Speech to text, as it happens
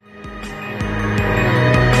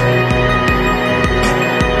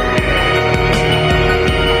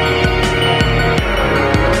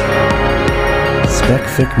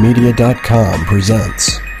SpecFicMedia.com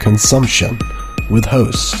presents Consumption with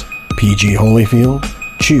hosts PG Holyfield,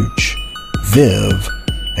 Chooch, Viv,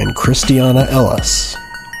 and Christiana Ellis.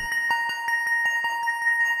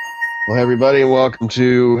 Well, hey everybody, and welcome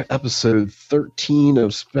to episode 13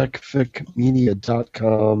 of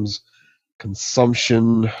SpecFicMedia.com's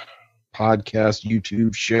Consumption podcast,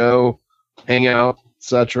 YouTube show, hangout,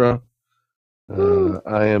 etc.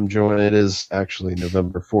 I am joined. It is actually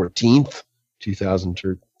November 14th,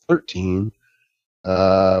 2013.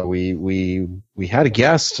 We had a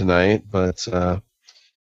guest tonight, but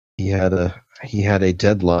he had a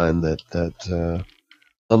deadline that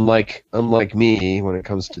unlike me, when it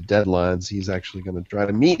comes to deadlines, he's actually going to try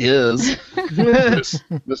to meet his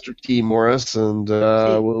Mr. T. Morris, and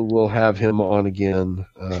we'll have him on again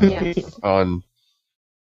on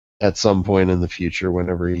at some point in the future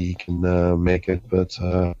whenever he can make it. But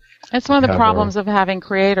that's one of the problems of having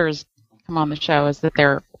creators come on the show, is that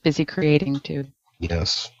they're busy creating too.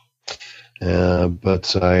 Yes,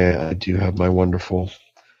 but I do have my wonderful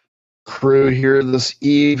crew here this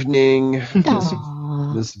evening.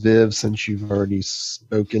 Miss Viv, since you've already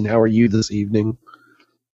spoken, how are you this evening?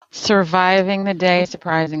 Surviving the day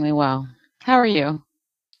surprisingly well. How are you?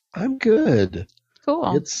 I'm good.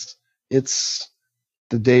 Cool. It's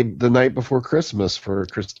the night before Christmas for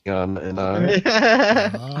Christiana and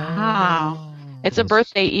I. Wow. It's a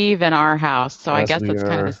birthday eve in our house, so I guess it's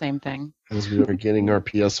kind of the same thing. As we are getting our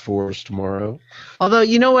PS4s tomorrow. Although,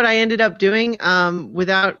 you know what I ended up doing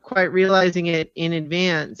without quite realizing it in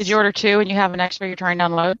advance? Did you order two and you have an extra you're trying to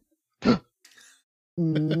unload?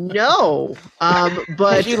 No.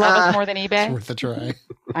 But did you love us more than eBay? It's worth a try.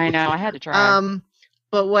 I know, I had to try.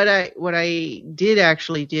 But what I did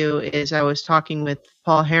actually do is I was talking with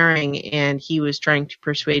Paul Herring, and he was trying to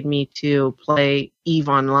persuade me to play EVE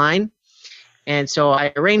Online. And so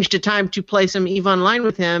I arranged a time to play some EVE Online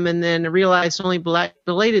with him, and then realized only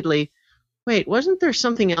belatedly, wait, wasn't there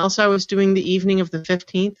something else I was doing the evening of the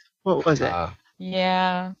 15th? What was it?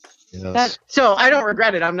 Yeah. Yes. So I don't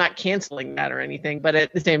regret it. I'm not canceling that or anything, but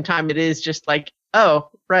at the same time, it is just like,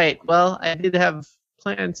 oh, right, well, I did have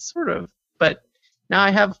plans, sort of, but now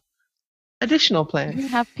I have additional plans. You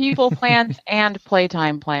have people plans and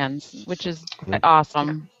playtime plans, which is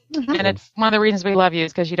awesome. Mm-hmm. And it's one of the reasons we love you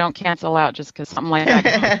is because you don't cancel out just because something like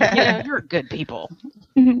that. You're good people.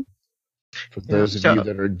 For those of you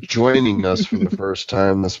that are joining us for the first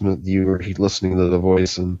time, you are listening to the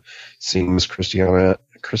voice and seeing Miss Christiana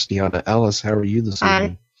Ellis. How are you this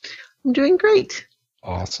evening? I'm doing great.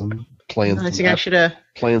 Awesome. Playing some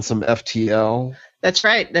FTL. That's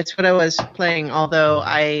right. That's what I was playing. Although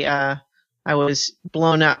I was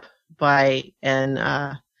blown up by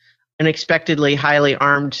an unexpectedly highly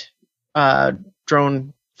armed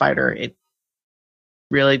drone fighter. It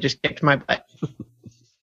really just kicked my butt.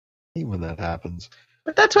 When that happens.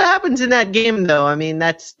 But that's what happens in that game, though. I mean,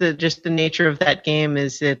 that's just the nature of that game.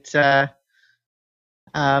 Is that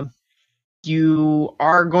you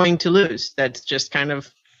are going to lose. That's just kind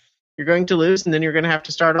of, you're going to lose, and then you're going to have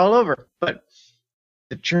to start all over. But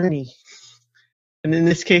the journey, and in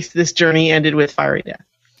this case, this journey ended with fiery death.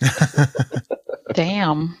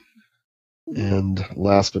 Damn. And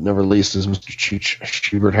last but never least is Mr. Chooch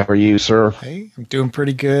Schubert. How are you, sir? Hey, I'm doing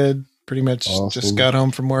pretty good. Pretty much just got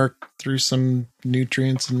home from work, threw some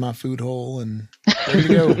nutrients in my food hole, and ready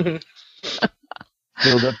to go.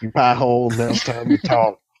 Filled up your pie hole, now it's time to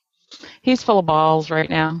talk. He's full of balls right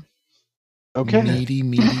now. Okay. Meaty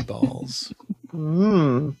balls.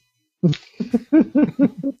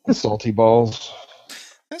 Salty balls.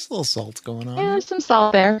 There's a little salt going on. Yeah, there's some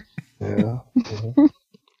salt there. Yeah.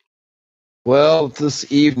 Well,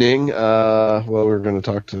 this evening, we're going to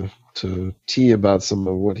talk to T about some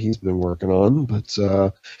of what he's been working on, but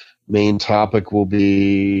main topic will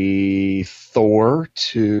be Thor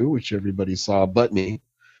 2, which everybody saw but me.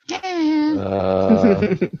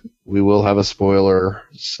 We will have a spoiler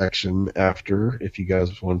section after if you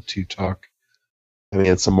guys want to talk. I mean,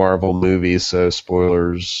 it's a Marvel movie, so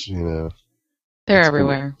spoilers, they're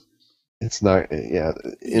everywhere. It's not,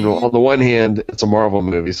 on the one hand, it's a Marvel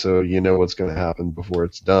movie, so you know what's going to happen before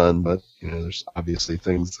it's done, but, there's obviously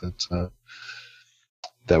things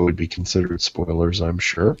that would be considered spoilers, I'm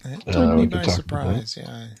sure. It took me by surprise,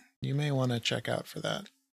 yeah. You may want to check out for that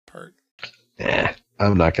part.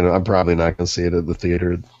 I'm probably not going to see it at the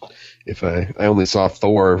theater. If I only saw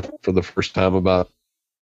Thor for the first time about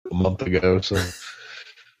a month ago, so...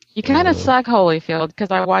 You kind of suck, Holyfield,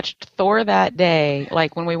 because I watched Thor that day.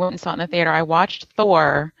 Like, when we went and saw it in the theater, I watched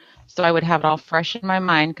Thor, so I would have it all fresh in my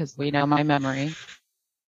mind, because we know my memory.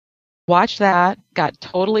 Watched that, got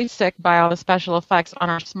totally sick by all the special effects on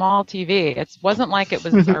our small TV. It wasn't like it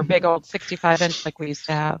was our big old 65-inch like we used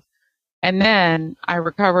to have. And then I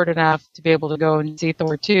recovered enough to be able to go and see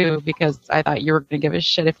Thor 2 because I thought you were going to give a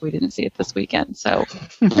shit if we didn't see it this weekend. So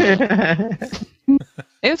it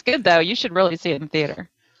was good, though. You should really see it in theater.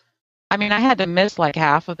 I mean, I had to miss like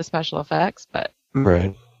half of the special effects, but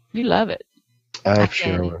Right. you love it. I'm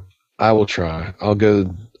sure. I will try. I'll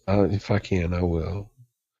go if I can. I will.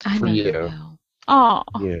 I For know you. you will. Oh,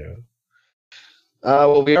 Yeah.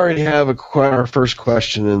 Well, we already have our first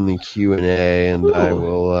question in the Q&A, and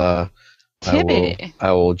Ooh. Timmy.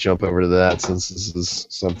 I will jump over to that since this is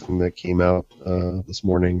something that came out this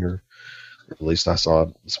morning, or at least I saw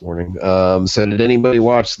it this morning. So did anybody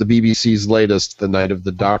watch the BBC's latest The Night of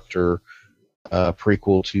the Doctor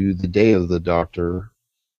prequel to The Day of the Doctor,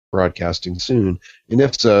 broadcasting soon? And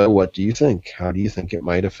if so, what do you think? How do you think it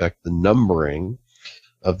might affect the numbering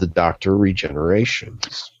of the Doctor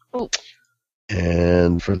regenerations? Oh.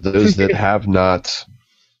 And for those that have not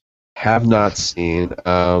seen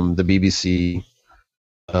the BBC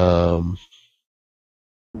 .com,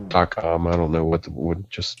 I don't know would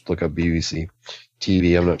just look up BBC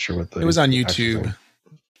TV. I'm not sure what It was on YouTube.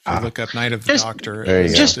 If you look up Night of the Doctor. There you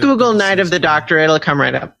go. Just Google Night of the Doctor. It'll come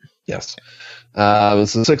right up. Yes.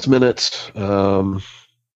 It's a 6 minute, as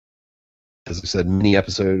I said, mini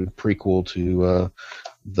episode prequel to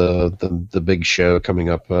the big show coming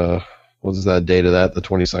up. What was that date of that? The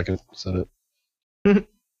 22nd, is that it?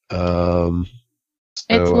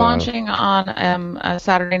 It's launching on a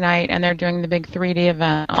Saturday night, and they're doing the big 3D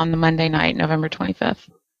event on the Monday night, November 25th,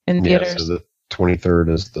 in theaters. Yeah, so the 23rd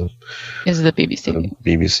is the BBC.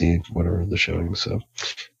 The BBC, whatever the showing. So,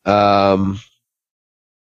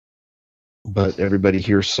 but everybody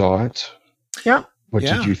here saw it. Yeah. What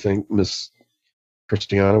did you think, Miss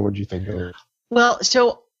Christiana? What did you think of it? Well,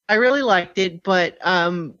 so I really liked it, but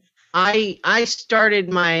I started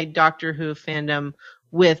my Doctor Who fandom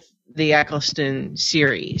with the Eccleston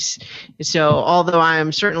series. So although I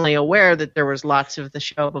am certainly aware that there was lots of the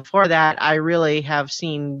show before that, I really have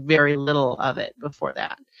seen very little of it before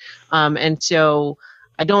that. And so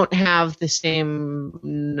I don't have the same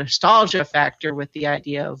nostalgia factor with the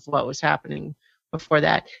idea of what was happening before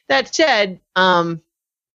that. That said, I've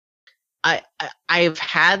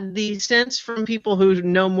had the sense from people who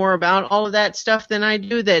know more about all of that stuff than I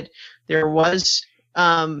do that there was.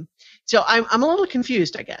 So I'm a little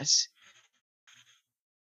confused, I guess.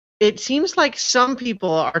 It seems like some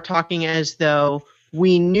people are talking as though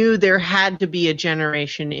we knew there had to be a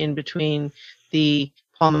generation in between the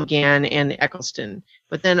Paul McGann and the Eccleston.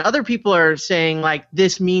 But then other people are saying, like,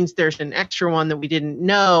 this means there's an extra one that we didn't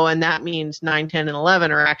know, and that means 9, 10, and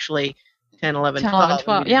 11 are actually 10, 11,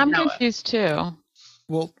 12. Yeah, I'm confused too.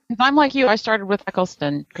 Well, if I'm like you, I started with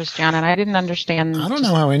Eccleston, Christiana, and I didn't understand. I don't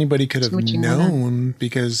know how anybody could have known,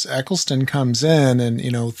 because Eccleston comes in and,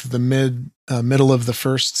 you know, the middle of the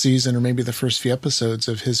first season, or maybe the first few episodes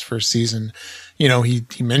of his first season, you know, he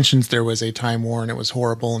mentions there was a time war and it was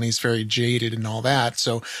horrible and he's very jaded and all that.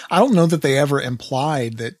 So I don't know that they ever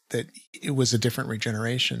implied that it was a different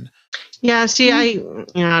regeneration. Yeah, see, I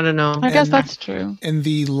don't know. I guess that's true. In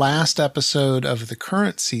the last episode of the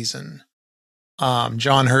current season,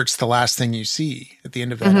 John Hurt's the last thing you see at the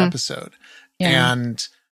end of that episode. Yeah.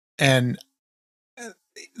 And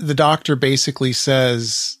the Doctor basically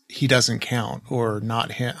says he doesn't count, or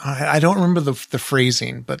not him. I don't remember the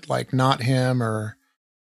phrasing, but like not him, or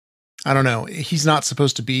I don't know. He's not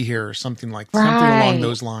supposed to be here, or something like something along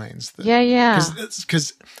those lines. Yeah.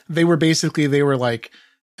 Because they were like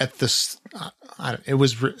at this. It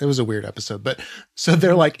was a weird episode, but so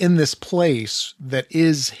they're like in this place that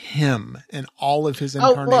is him, and all of his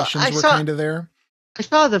incarnations were kind of there. I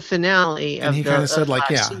saw the finale, and he kind of said like,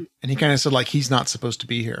 and he kind of said like he's not supposed to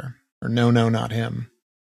be here, or no, not him.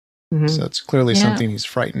 Mm-hmm. So it's clearly something he's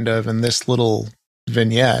frightened of. And this little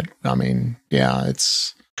vignette, I mean,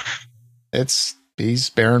 it's he's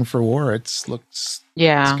bearing for war. It's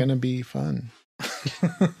going to be fun.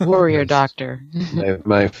 Warrior Doctor.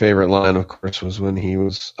 My favorite line, of course, was when he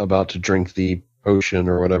was about to drink the potion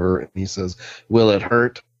or whatever, and he says, "Will it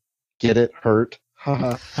hurt? Get it? Hurt?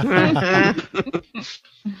 Ha ha."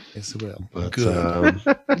 Yes, it will. But,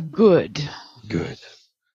 Good.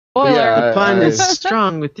 Spoiler, the pun is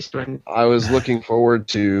strong with this one. I was looking forward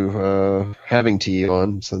to having T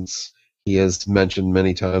on, since he has mentioned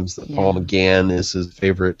many times that Paul McGann is his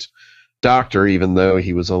favorite Doctor, even though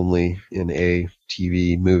he was only in a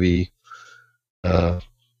TV movie that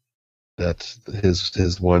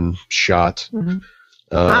his one shot.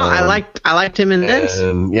 I liked him in this.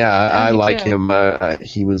 And yeah, I me like too. him.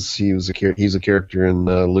 He's a character in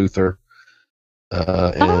Luther,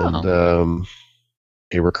 and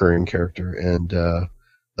a recurring character, and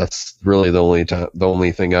that's really the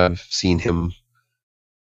only thing I've seen him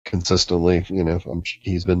consistently.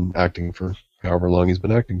 He's been acting for however long he's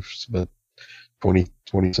been acting, but 20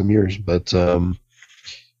 some years. But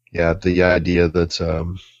yeah, the idea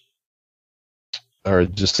that or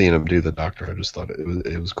just seeing him do the Doctor, I just thought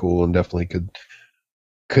it was cool, and definitely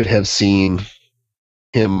could have seen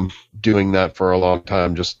him doing that for a long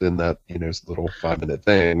time, just in that little 5-minute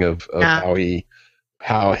thing of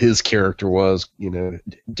how his character was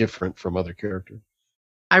different from other characters.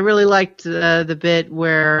 I really liked the bit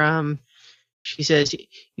where she says,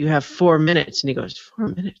 "You have 4 minutes," and he goes, 4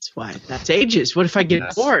 minutes? Why? That's ages. What if I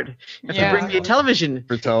get bored? You have to bring me a television.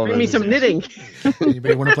 Bring me some knitting.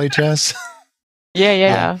 Anybody want to play chess?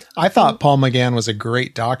 Yeah. I thought Paul McGann was a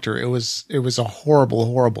great Doctor. It was a horrible,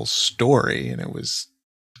 horrible story, and it was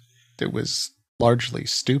largely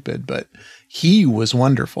stupid, but he was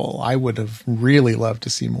wonderful. I would have really loved to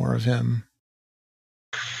see more of him.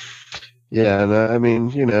 Yeah, and I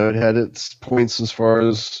mean, it had its points as far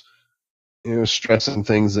as stressing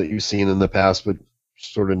things that you've seen in the past, but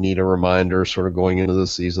sort of need a reminder, sort of going into the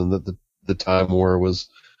season, that the Time War was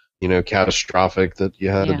catastrophic, that you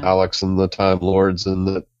had the Daleks and the Time Lords,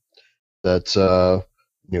 and that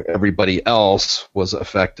everybody else was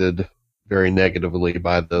affected very negatively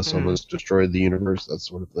by this, almost destroyed the universe, that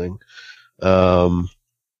sort of thing.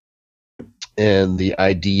 And the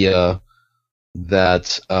idea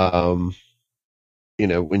that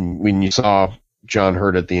when you saw John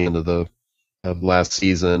Hurt at the end of last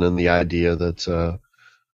season, and the idea that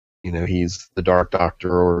he's the Dark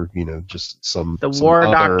Doctor, or just some War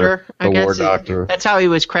Doctor. I guess War Doctor. That's how he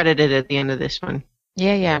was credited at the end of this one.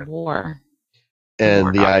 Yeah, War. And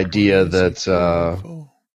War the Doctor. idea that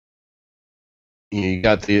you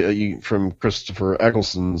got from Christopher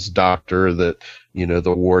Eccleston's Doctor, that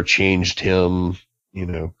the war changed him,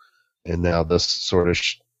 and now this sort of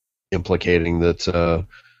implicating that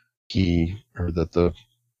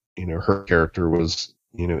her character was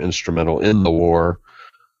instrumental in the war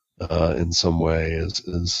in some way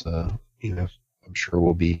is I'm sure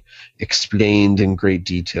will be explained in great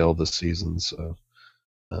detail this season. So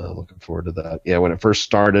looking forward to that. Yeah, when it first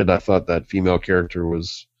started, I thought that female character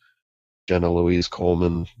was Jenna Louise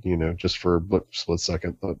Coleman, just for a split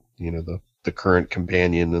second, but the current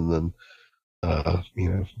companion, and then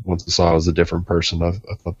once I saw it was a different person, I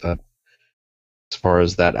thought that, as far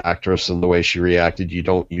as that actress and the way she reacted, you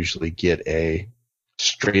don't usually get a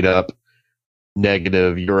straight up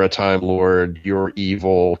negative, you're a Time Lord, you're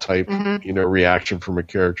evil type reaction from a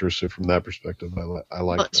character. So from that perspective, I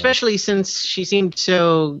like that. Especially since she seemed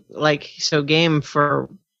so game for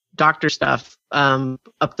Doctor stuff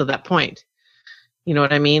up to that point. You know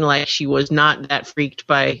what I mean? Like, she was not that freaked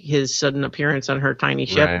by his sudden appearance on her tiny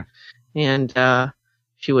ship. Right. And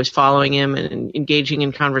she was following him and engaging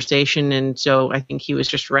in conversation. And so I think he was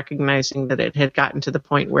just recognizing that it had gotten to the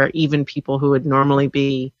point where even people who would normally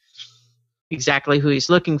be exactly who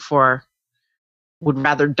he's looking for would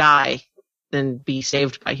rather die than be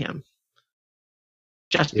saved by him,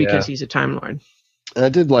 just because he's a Time Lord. And I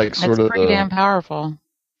did like sort That's of pretty damn powerful.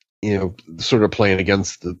 Sort of playing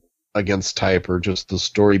against type, or just the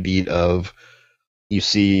story beat of, you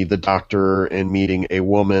see the Doctor and meeting a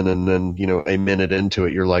woman, and then a minute into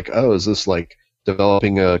it you're like, oh, is this like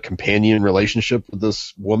developing a companion relationship with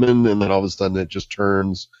this woman? And then all of a sudden it just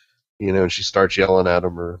turns, and she starts yelling at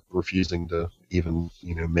him, or refusing to even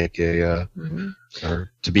make a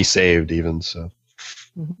or to be saved even. So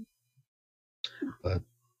but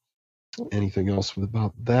anything else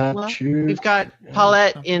about that? Well, we've got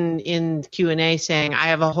Paulette in Q&A saying, I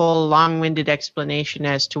have a whole long-winded explanation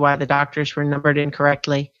as to why the Doctors were numbered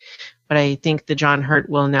incorrectly, but I think the John Hurt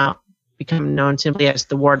will now become known simply as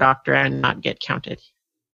the War Doctor and not get counted.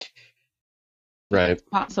 Right.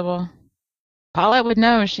 Possible. Paulette would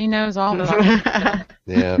know. She knows all about it.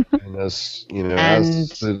 Yeah, and as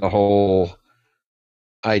as the whole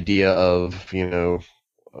idea of the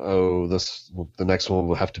next one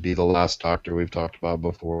will have to be the last Doctor we've talked about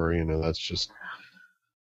before. That's just.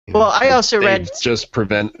 Well, I also read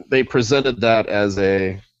they presented that as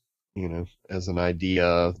as an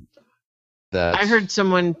idea that. I heard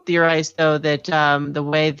someone theorize though that the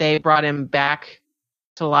way they brought him back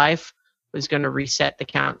to life was going to reset the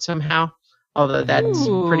count somehow. Although that's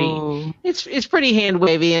pretty, it's pretty hand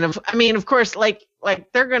wavy, and of course, like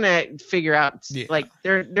they're gonna figure out, like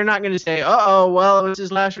they're not gonna say, well, it was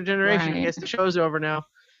his last regeneration. Right. I guess the show's over now.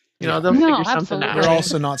 They'll No, figure something absolutely. out. They're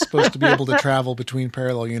also not supposed to be able to travel between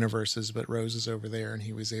parallel universes, but Rose is over there, and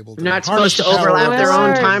he was able to. They're not harness supposed to the power overlap of their the own sun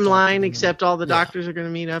and talk to timeline, them. except all the Yeah. doctors are going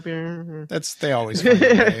to meet up here. They always find a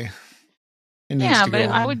way. It needs Yeah, to but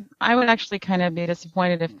go on. I would actually kind of be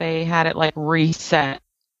disappointed if they had it like reset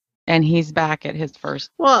and he's back at his first.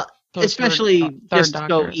 Well, third especially just to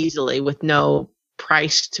go doctor. easily with no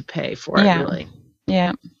price to pay for it, Yeah. really.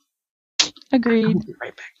 Yeah. Agreed. I'll be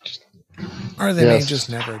right back. Or they may Yes. just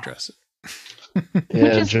never address it. Which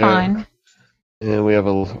is Jen- fine. And we have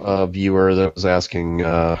a viewer that was asking,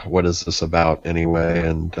 what is this about anyway?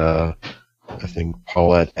 And I think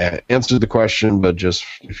Paulette answered the question, but just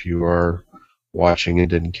if you are watching and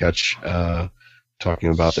didn't catch, talking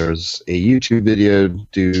about there's a YouTube video,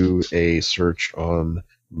 do a search on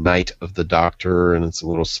Night of the Doctor, and it's a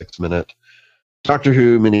little 6-minute Doctor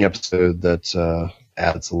Who mini episode that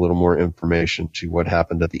adds a little more information to what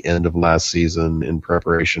happened at the end of last season in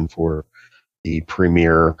preparation for the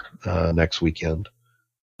premiere next weekend.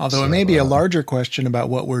 Although it may be a larger question about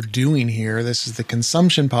what we're doing here. This is the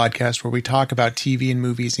Consumption Podcast where we talk about TV and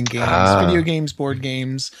movies and games, video games, board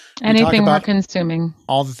games. We talk Anything we're about consuming.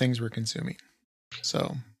 all the things we're consuming.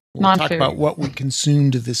 So we'll Not talk food. about what we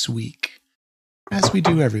consumed this week, as we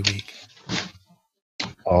do every week.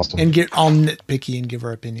 Awesome. And get all nitpicky and give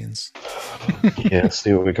our opinions. Yeah,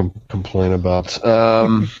 see what we can complain about.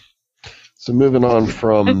 So moving on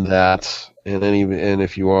from that, and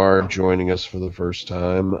if you are joining us for the first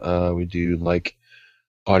time, we do like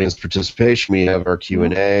audience participation. We have our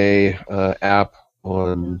Q&A app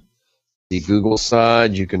on the Google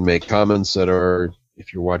side. You can make comments that are,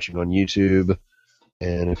 if you're watching on YouTube,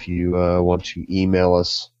 and if you want to email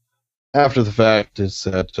us after the fact, it's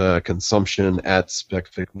at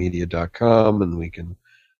consumption@specficmedia.com, and we can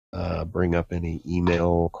bring up any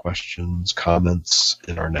email questions, comments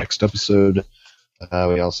in our next episode.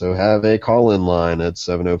 We also have a call-in line at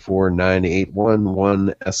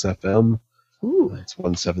 704-981-1SFM. That's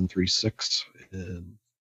 1736. And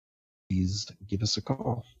please give us a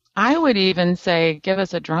call. I would even say give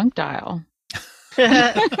us a drunk dial.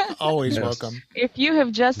 Always Yes. welcome. If you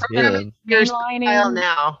have just Yeah. been Here's mainlining, Kyle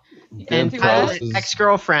now. And Viv Kyle's promises-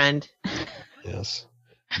 ex-girlfriend. Yes.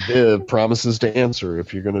 Viv promises to answer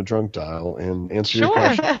if you're going to drunk dial and answer your Sure.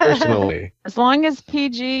 question personally. as long as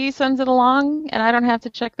PG sends it along and I don't have to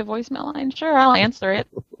check the voicemail line, sure, I'll answer it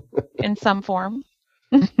in some form.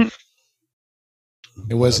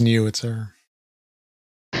 It wasn't you, it's her.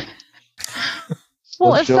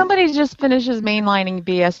 Well, Let's if jump- somebody just finishes mainlining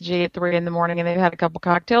BSG at 3 a.m. and they've had a couple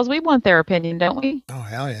cocktails, we want their opinion, don't we? Oh,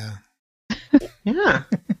 hell yeah. Yeah.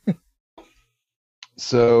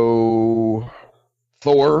 So,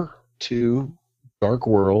 Thor 2, Dark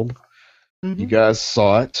World. You guys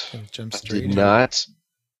saw it. So jump I straight did in. not.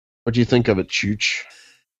 What do you think of it, Chooch?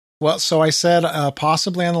 Well, so I said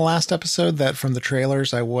possibly on the last episode that from the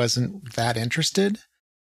trailers I wasn't that interested.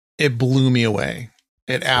 It blew me away.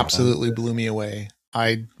 It absolutely blew me away.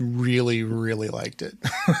 I really, really liked it.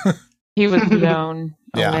 He was blown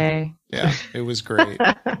Yeah. away. Yeah, it was great.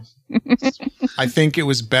 I think it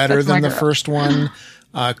was better That's my than the girl. first one.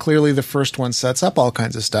 Clearly, the first one sets up all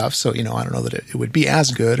kinds of stuff. So, I don't know that it would be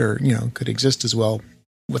as good or, could exist as well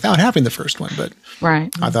without having the first one. But Right.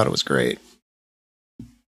 I thought it was great.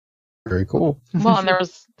 Very cool. Well, and there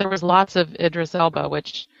was lots of Idris Elba,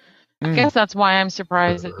 which I Mm. guess that's why I'm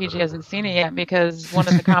surprised that PG hasn't seen it yet, because one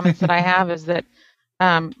of the comments that I have is that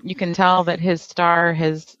you can tell that his star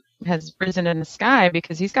has risen in the sky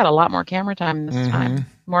because he's got a lot more camera time this time.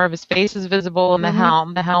 More of his face is visible in the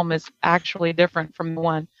helm. The helm is actually different from the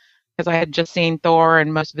one, because I had just seen Thor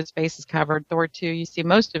and most of his face is covered. Thor 2, you see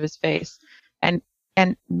most of his face. And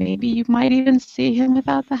maybe you might even see him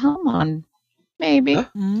without the helm on. Maybe.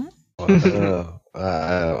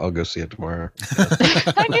 I'll go see it tomorrow.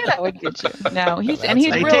 I knew that would get you. No, he's That's and he's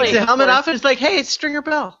how He you really takes the helmet off and it's like, hey, it's Stringer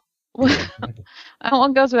Bell. Well,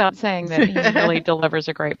 it goes without saying that he really delivers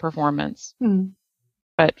a great performance.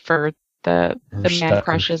 But for the man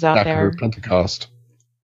crushes out Stacker there, Pentecost.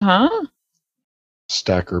 huh?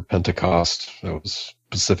 Stacker Pentecost. That was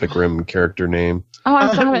Pacific Rim character name. Oh,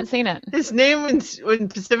 I still haven't seen it. His name in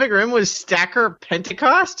Pacific Rim was Stacker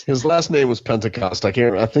Pentecost? His last name was Pentecost. I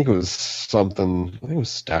think it was something. I think it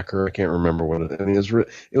was Stacker. I can't remember what it. I mean,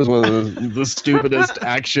 it was one of the stupidest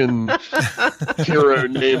action hero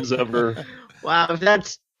names ever. Wow, if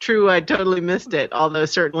that's true, I totally missed it. Although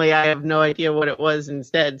certainly I have no idea what it was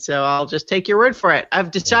instead, so I'll just take your word for it.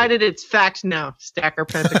 I've decided it's fact now. Stacker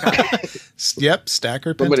Pentecost. Yep,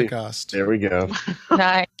 Stacker Somebody- Pentecost. There we go.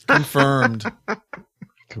 Nice. Confirmed.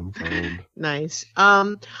 Confirmed. Nice.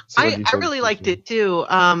 So I really liked it too.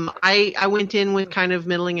 I went in with kind of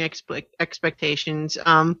middling expectations.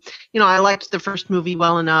 I liked the first movie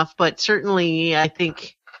well enough, but certainly I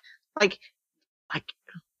think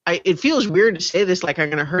it feels weird to say this, like I'm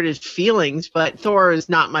going to hurt his feelings, but Thor is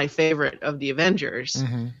not my favorite of the Avengers.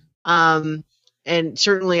 Mm-hmm. And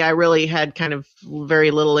certainly I really had kind of very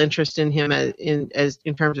little interest in him in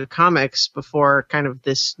terms of comics before kind of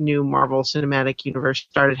this new Marvel Cinematic Universe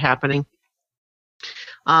started happening.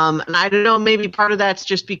 And I don't know, maybe part of that's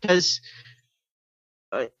just because,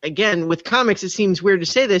 again, with comics, it seems weird to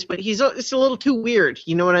say this, but it's a little too weird.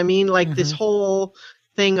 You know what I mean? Like this whole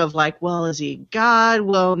thing of like, well, is he God?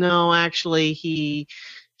 Well, no, actually,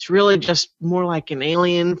 it's really just more like an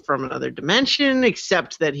alien from another dimension,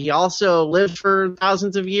 except that he also lived for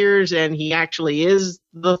thousands of years, and he actually is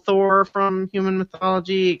the Thor from human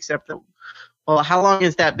mythology, except that, well, how long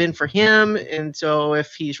has that been for him? And so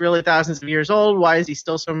if he's really thousands of years old, why is he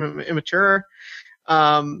still so immature?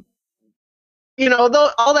 All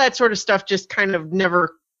that sort of stuff just kind of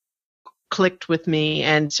never clicked with me,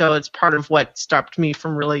 and so it's part of what stopped me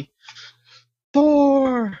from really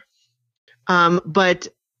Thor. But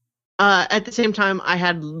at the same time, I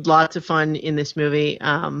had lots of fun in this movie.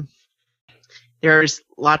 There's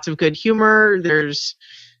lots of good humor. There's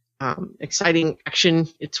exciting action.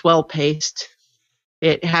 It's well paced.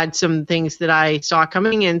 It had some things that I saw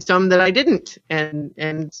coming and some that I didn't, and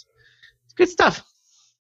it's good stuff.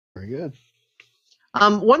 Very good.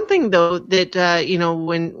 One thing though that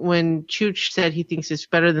when Chooch said he thinks it's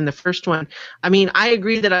better than the first one, I mean, I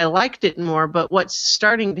agree that I liked it more, but what's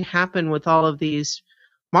starting to happen with all of these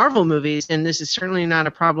Marvel movies, and this is certainly not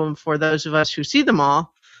a problem for those of us who see them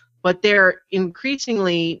all, but they're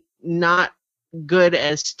increasingly not good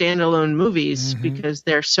as standalone movies because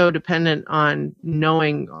they're so dependent on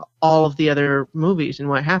knowing all of the other movies and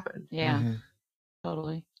what happened. Yeah,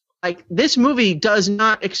 totally. Like, this movie does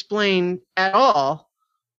not explain at all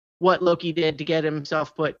what Loki did to get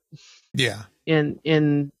himself put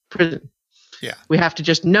in prison. Yeah. We have to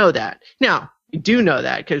just know that. Now, we do know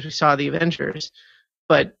that because we saw the Avengers,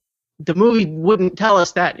 but the movie wouldn't tell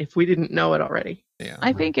us that if we didn't know it already. Yeah.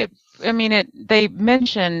 I think they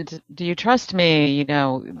mentioned, do you trust me?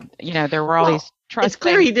 There were all these trust It's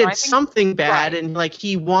clear things, he did so I think- something bad, right. and like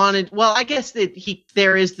he wanted. Well, I guess that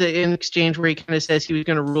there is the in exchange where he kind of says he was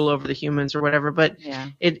going to rule over the humans or whatever. But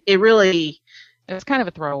it really, it was kind of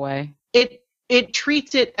a throwaway. It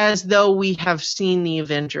treats it as though we have seen the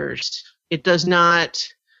Avengers. It does not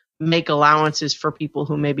make allowances for people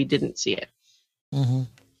who maybe didn't see it. Mm-hmm.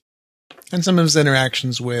 And some of his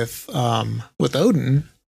interactions with Odin,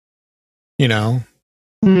 he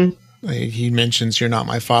mentions, "You're not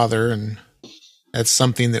my father," and that's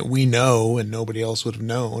something that we know and nobody else would have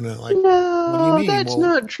known. And like, no, what do you mean? That's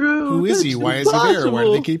not true. Who is he? Why is he there? Why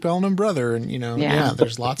do they keep calling him brother? And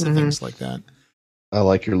there's lots of things like that. I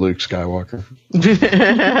like your Luke Skywalker.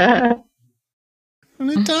 On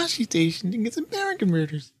the Dashi Station, and get some American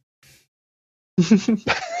murders.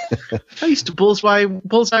 I used to bullseye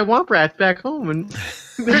womp rats back home, and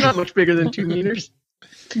they're not much bigger than 2 meters.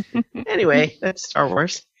 Anyway, that's Star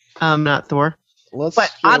Wars, not Thor.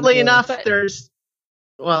 But oddly enough, there's.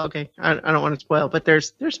 Well, okay, I don't want to spoil, but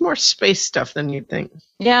there's more space stuff than you'd think.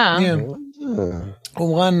 Yeah.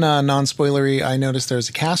 One non-spoilery, I noticed there's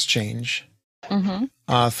a cast change.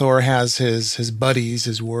 Thor has his buddies,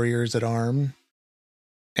 his warriors at arm,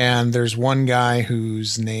 and there's one guy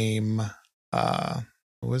whose name, what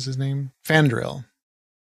was his name? Fandrill.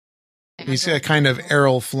 He's a kind of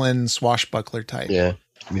Errol Flynn swashbuckler type. Yeah.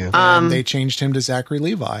 And they changed him to Zachary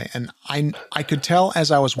Levi, and I could tell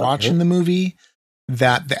as I was watching the movie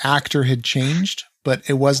that the actor had changed, but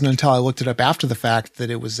it wasn't until I looked it up after the fact that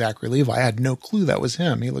it was Zachary Levi. I had no clue that was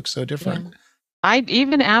him. He looked so different. Yeah. I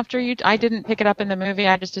didn't pick it up in the movie.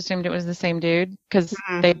 I just assumed it was the same dude because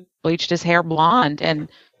they bleached his hair blonde, and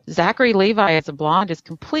Zachary Levi as a blonde is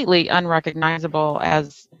completely unrecognizable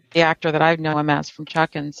as the actor that I know him as from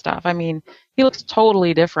Chuck and stuff. I mean, he looks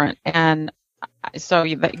totally different, and so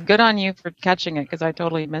good on you for catching it because I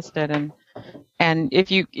totally missed it. And if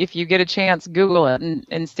you get a chance, Google it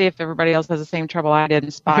and see if everybody else has the same trouble I did in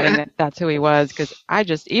spotting that that's who he was, because I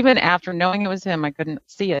just, even after knowing it was him, I couldn't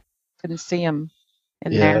see him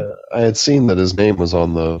in there. I had seen that his name was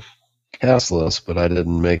on the cast list, but I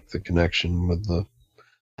didn't make the connection with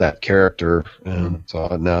that character, and so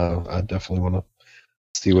now I definitely want to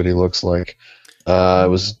see what he looks like. It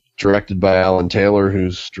was directed by Alan Taylor,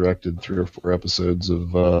 who's directed 3 or 4 episodes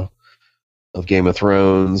of Game of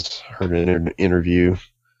Thrones. Heard an interview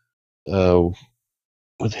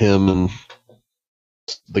with him and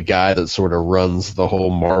the guy that sort of runs the whole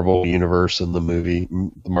Marvel universe in the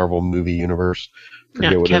Marvel movie universe.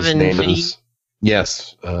 Forget what Kevin his name Feige. is.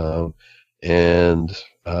 Yes, and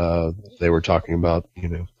they were talking about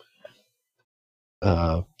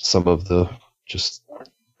some of the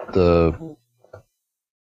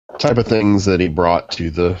type of things that he brought to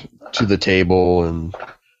the table, and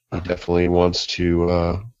he definitely wants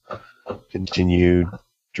to continue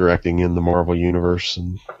directing in the Marvel universe.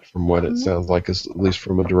 And from what it sounds like, at least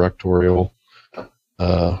from a directorial,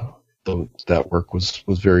 that work was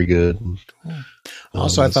very good. And,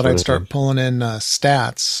 also, I thought I'd start pulling in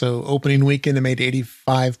stats. So opening weekend, it made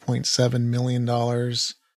 $85.7 million.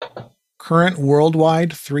 Current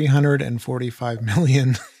worldwide, $345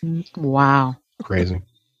 million. Wow. Crazy.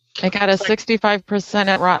 It got a 65%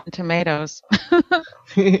 at Rotten Tomatoes.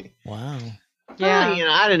 Wow. Yeah. Well,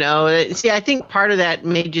 I don't know. See, I think part of that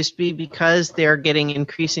may just be because they're getting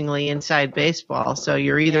increasingly inside baseball. So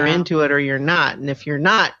you're either into it or you're not. And if you're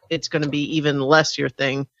not, it's going to be even less your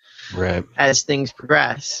thing, right, as things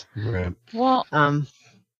progress. Right. Well,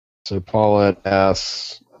 so Paulette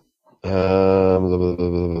asks, I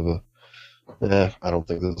don't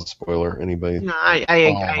think this is a spoiler. Anybody? No, I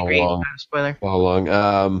agree. Not a spoiler. How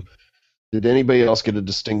long? Did anybody else get a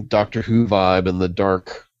distinct Doctor Who vibe in the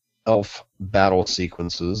dark elf battle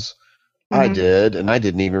sequences? I did, and I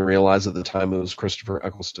didn't even realize at the time it was Christopher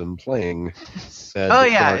Eccleston playing.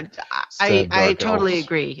 I totally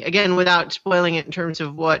agree. Again, without spoiling it in terms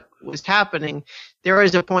of what was happening, there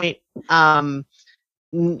was a point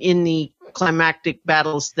in the climactic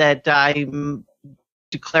battles that I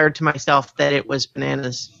declared to myself that it was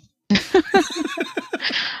bananas.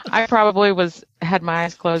 I probably had my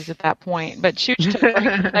eyes closed at that point, but Chooch took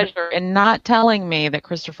great pleasure in not telling me that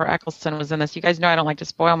Christopher Eccleston was in this. You guys know I don't like to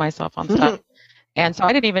spoil myself on stuff. And so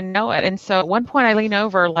I didn't even know it. And so at one point I lean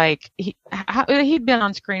over, like he'd been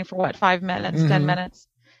on screen for 5 minutes, 10 minutes.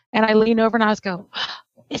 And I lean over and I go,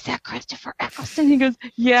 is that Christopher Eccleston? He goes,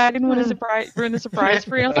 yeah, I didn't want to ruin the surprise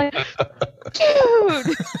for you. I was like,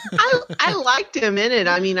 dude. I liked him in it.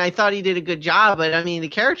 I mean, I thought he did a good job, but I mean, the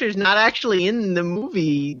character's not actually in the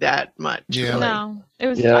movie that much. Yeah. Really. No, it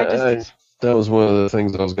was. Yeah, that was one of the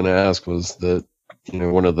things I was going to ask, was that,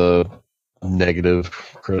 one of the negative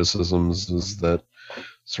criticisms is that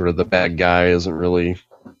sort of the bad guy isn't really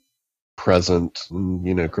present.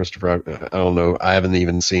 And, Christopher, I don't know, I haven't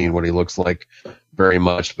even seen what he looks like very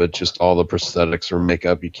much, but just all the prosthetics or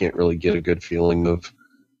makeup, you can't really get a good feeling of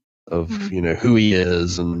who he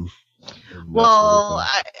is. And well, sort of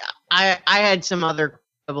I had some other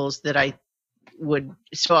quibbles that I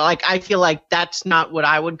feel like that's not what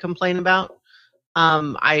I would complain about.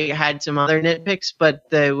 I had some other nitpicks, but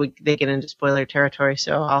they get into spoiler territory,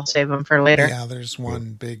 so I'll save them for later. Yeah, there's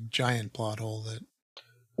one big giant plot hole that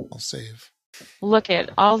I'll save. Look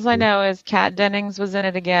all I know is Kat Dennings was in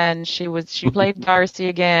it again. She played Darcy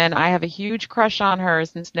again. I have a huge crush on her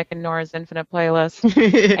since Nick and Nora's Infinite Playlist.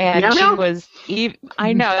 And she was,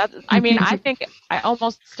 I know, I think I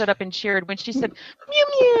almost stood up and cheered when she said, Mew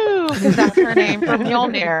Mew, because that's her name for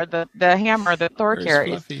Mjolnir, the hammer that Thor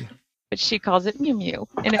carries. But she calls it Mew Mew.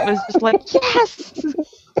 And it was just like, yes!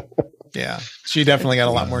 Yeah, she definitely got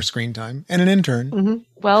a lot more screen time. And an intern. Mm-hmm.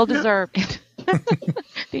 Well deserved.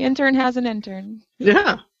 The intern has an intern.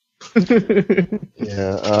 Yeah.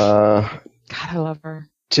 Yeah. God, I love her.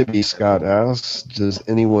 Tibby Scott asks, does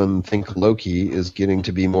anyone think Loki is getting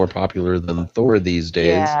to be more popular than Thor these days?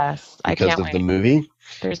 Yes, I can't because of wait. the movie?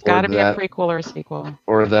 There's got to be a prequel or a sequel.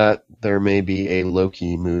 Or that there may be a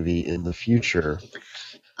Loki movie in the future.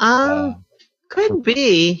 Could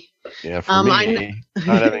be. Yeah, for me,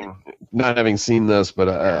 not having seen this, but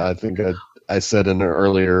I think I said in an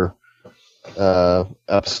earlier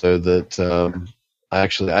episode that I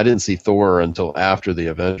didn't see Thor until after the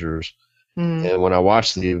Avengers. And when I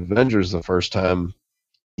watched the Avengers the first time,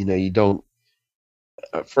 you don't.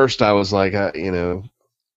 At first, I was like,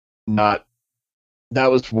 not.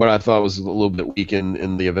 That was what I thought was a little bit weak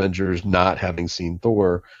in the Avengers, not having seen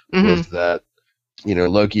Thor, was that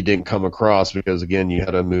Loki didn't come across because, again, you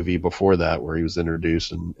had a movie before that where he was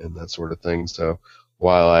introduced and that sort of thing. So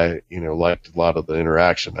while I liked a lot of the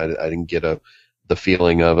interaction, I didn't get the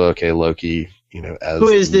feeling of, okay, Loki. As who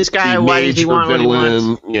is this guy? Why does he want what he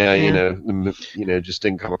wants? Yeah, just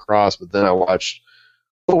didn't come across. But then I watched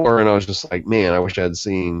Thor, and I was just like, man, I wish I had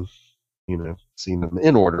seen them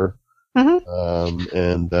in order.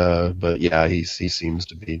 But yeah, he seems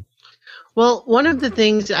to be. Well, one of the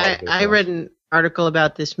things I read an article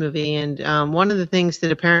about this movie, and one of the things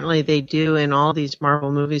that apparently they do in all these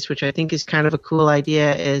Marvel movies, which I think is kind of a cool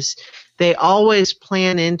idea, is they always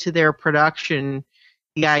plan into their production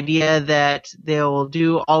the idea that they'll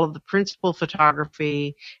do all of the principal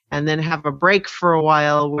photography and then have a break for a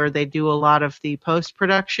while where they do a lot of the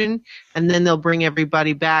post-production, and then they'll bring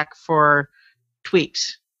everybody back for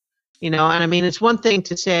tweaks. And I mean, it's one thing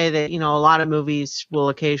to say that, a lot of movies will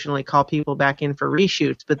occasionally call people back in for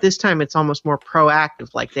reshoots, but this time it's almost more proactive,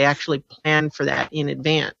 like they actually plan for that in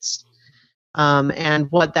advance.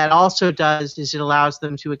 And what that also does is it allows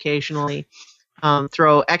them to occasionally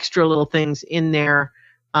throw extra little things in there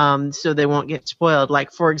so they won't get spoiled.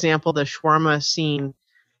 Like, for example, the shawarma scene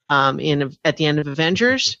at the end of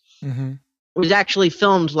Avengers was actually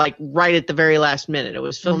filmed like right at the very last minute. It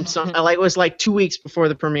was filmed it was like 2 weeks before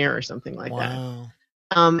the premiere or something like that.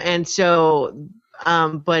 And so,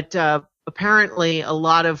 but apparently a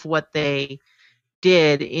lot of what they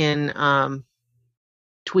did in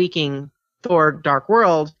tweaking Thor: Dark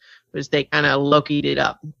World was they kind of Loki'd it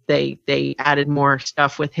up. They added more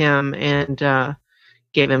stuff with him and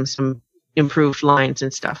gave him some improved lines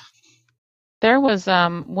and stuff. There was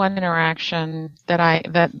one interaction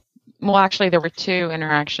actually there were two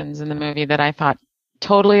interactions in the movie that I thought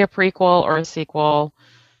totally a prequel or a sequel,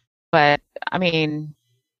 but I mean,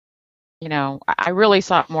 I really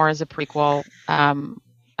saw it more as a prequel.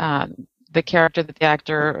 The character that the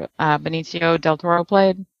actor Benicio del Toro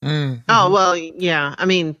played. Mm-hmm. Oh, well, yeah. I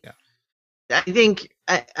mean, I think,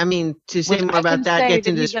 to say more about that gets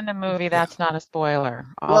into... he's in the movie, that's not a spoiler.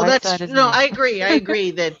 I agree. I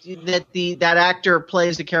agree that actor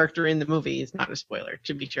plays the character in the movie is not a spoiler,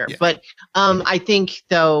 to be sure. Yeah. But I think,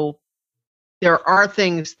 though, there are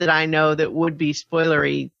things that I know that would be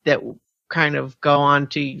spoilery that kind of go on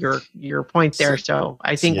to your point there. So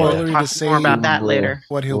I think we'll talk more about that later.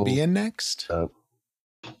 What he'll be in next?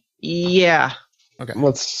 Yeah. Okay.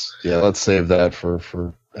 Let's save that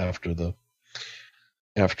for after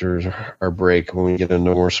our break when we get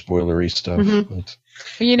into more spoilery stuff. Mm-hmm. But,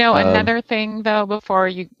 another thing though, before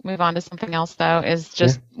you move on to something else though,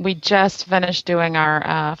 is we just finished doing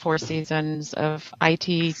our 4 seasons of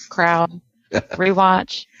IT Crowd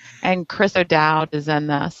rewatch, and Chris O'Dowd is in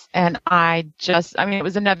this, and it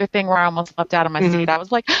was another thing where I almost leapt out of my seat. I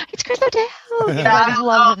was like, it's Chris O'Dowd. I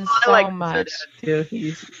love him so much. Too.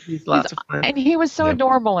 He's lots of fun, and he was so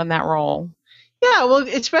adorable in that role. Yeah, well,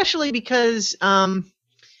 especially because the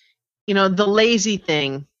lazy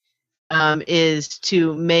thing is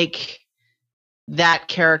to make that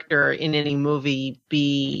character in any movie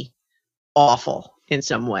be awful in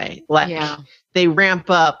some way. Like they ramp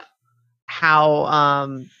up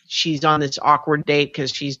how she's on this awkward date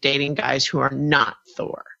because she's dating guys who are not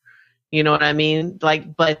Thor. You know what I mean?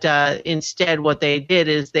 Like, but instead what they did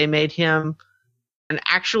is they made him an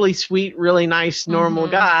actually sweet, really nice, normal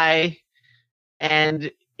guy, and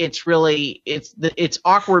it's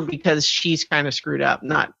awkward because she's kind of screwed up,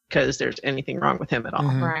 not because there's anything wrong with him at all.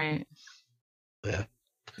 Mm-hmm. Right. Yeah.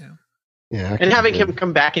 And having him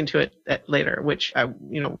come back into it later, which I,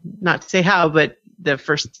 not to say how, but the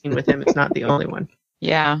first scene with him is not the only one.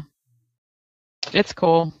 Yeah. It's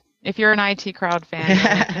cool. If you're an IT Crowd fan, you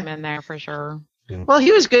like him in there for sure. Well,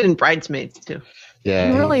 he was good in Bridesmaids too.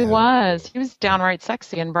 Yeah, he really was. He was downright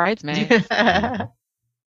sexy in Bridesmaids.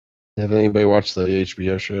 Have anybody watched the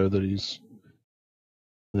HBO show that he's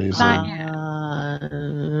Not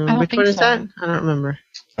yet. Which one is that? I don't remember.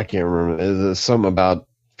 I can't remember. It's something about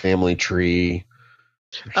Family Tree.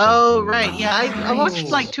 Oh, right. Yeah, I watched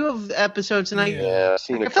like 2 of the episodes, and I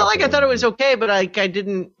felt like I thought it was okay, but I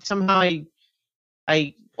didn't somehow.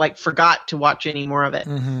 I forgot to watch any more of it.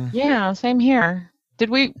 Mm-hmm. Yeah, same here. Did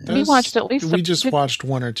we watched at least? We just watched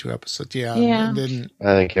 1 or 2 episodes. Yeah.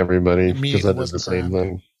 I think everybody, because I did the same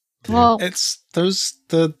thing. Well, it's those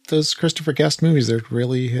Christopher Guest movies. They're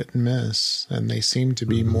really hit and miss, and they seem to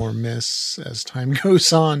be more miss as time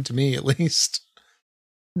goes on. To me, at least.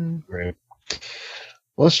 Great.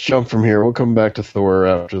 Let's jump from here. We'll come back to Thor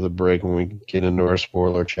after the break when we get into our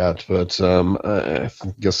spoiler chat. But I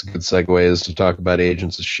guess a good segue is to talk about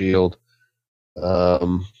Agents of S.H.I.E.L.D.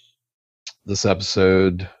 This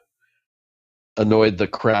episode annoyed the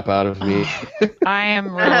crap out of me. I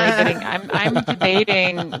am really I'm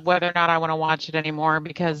debating whether or not I want to watch it anymore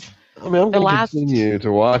because I'm going to continue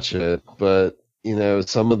to watch it, but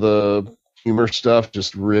some of the humor stuff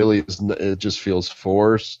just really it just feels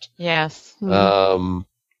forced. Yes. The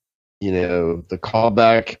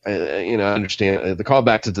callback. I understand the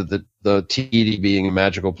callback to the TD being a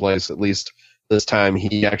magical place. At least this time,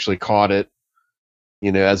 he actually caught it.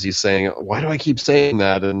 As he's saying, why do I keep saying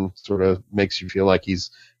that? And sort of makes you feel like he's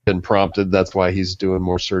been prompted. That's why he's doing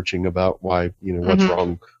more searching about why,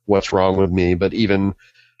 what's wrong with me. But even,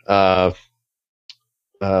 what's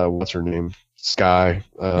her name? Sky,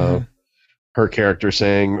 her character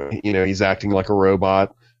saying, he's acting like a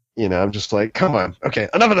robot. I'm just like, come on, okay,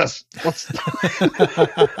 enough of this.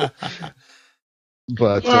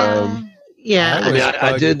 But yeah, I mean,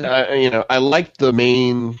 I did. I liked the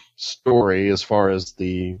main story as far as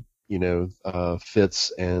the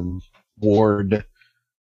Fitz and Ward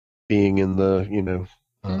being in the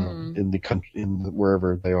in the country,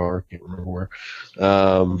 wherever they are, I can't remember where,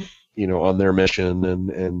 on their mission,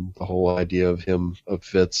 and the whole idea of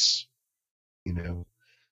Fitz,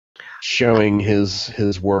 showing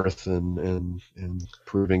his worth and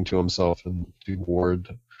proving to himself and to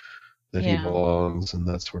Ward that he belongs and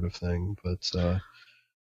that sort of thing. But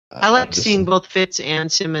I like seeing both Fitz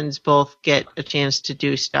and Simmons both get a chance to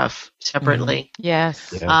do stuff separately. Mm-hmm. Yes.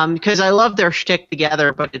 Because I love their shtick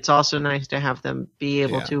together, but it's also nice to have them be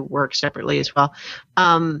able to work separately as well.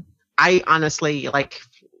 I honestly like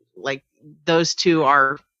those two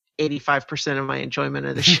are 85% of my enjoyment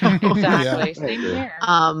of the show. Exactly. Same here.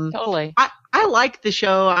 Totally. I like the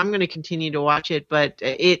show. I'm going to continue to watch it, but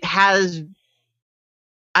it has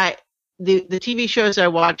the TV shows I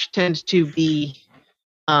watch tend to be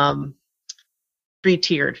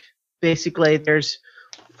three-tiered. Basically, there's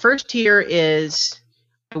first tier is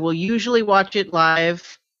I will usually watch it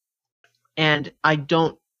live, and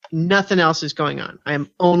nothing else is going on. I'm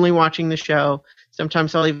only watching the show.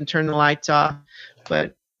 Sometimes I'll even turn the lights off,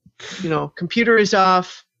 but computer is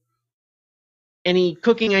off. Any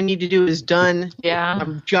cooking I need to do is done. Yeah.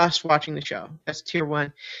 I'm just watching the show. That's tier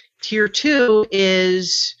 1. Tier 2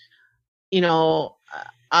 is, I'll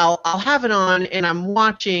have it on and I'm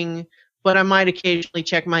watching, but I might occasionally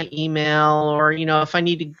check my email, or if I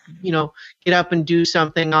need to get up and do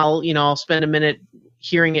something, I'll spend a minute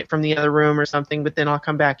hearing it from the other room or something, but then I'll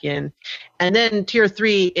come back in. And then tier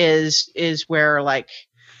 3 is where like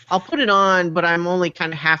I'll put it on, but I'm only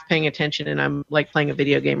kind of half paying attention and I'm like playing a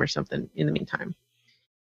video game or something in the meantime.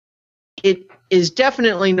 It is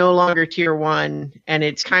definitely no longer tier 1, and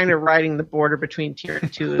it's kind of riding the border between tier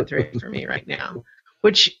 2 and 3 for me right now.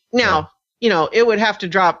 Which now, it would have to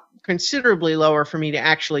drop considerably lower for me to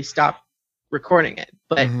actually stop recording it.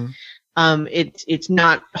 But it's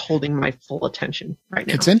not holding my full attention right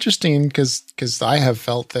now. It's interesting because I have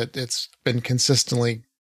felt that it's been consistently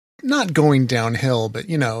not going downhill, but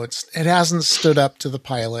it hasn't stood up to the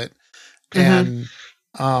pilot. And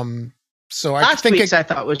so I last think week's I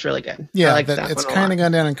thought was really good. Yeah, I liked that it's kind of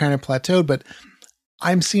gone down and kind of plateaued, but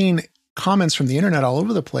I'm seeing comments from the internet all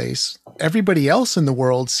over the place. Everybody else in the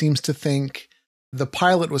world seems to think the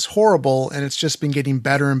pilot was horrible and it's just been getting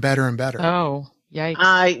better and better and better. Oh, yikes.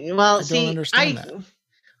 I don't understand that.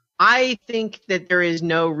 I think that there is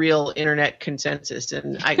no real internet consensus,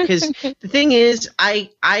 and because the thing is,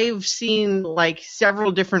 I've seen like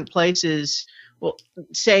several different places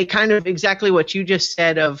say kind of exactly what you just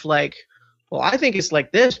said of like, well, I think it's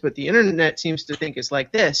like this, but the internet seems to think it's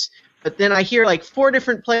like this. But then I hear like 4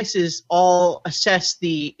 different places all assess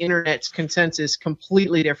the internet's consensus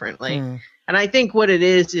completely differently. And I think what it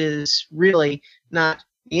is really not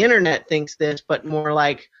the internet thinks this, but more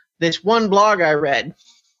like this one blog I read.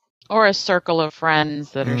 Or a circle of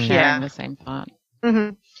friends that are sharing the same thought.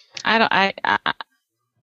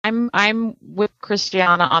 I'm with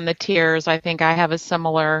Christiana on the tiers. I think I have a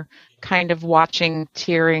similar kind of watching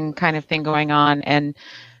tiering kind of thing going on. And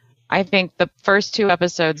I think the first 2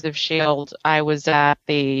 episodes of S.H.I.E.L.D., I was at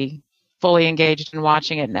the fully engaged in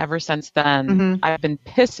watching it. And ever since then, I've been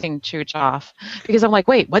pissing Chooch off because I'm like,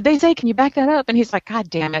 wait, what'd they say? Can you back that up? And he's like, God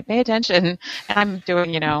damn it, pay attention. And I'm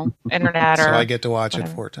doing, internet or. So I get to watch it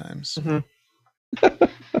 4 times.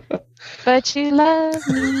 But you love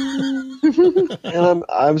me. And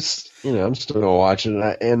I'm still gonna watch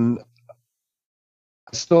it, and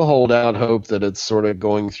I still hold out hope that it's sort of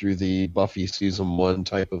going through the Buffy season 1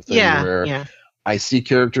 type of thing, where I see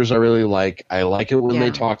characters I really like. I like it when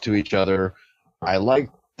they talk to each other. I like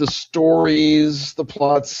the stories, the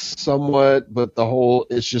plots somewhat, but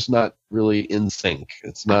it's just not really in sync.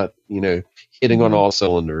 It's not, hitting on all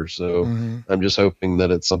cylinders. So I'm just hoping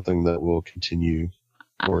that it's something that will continue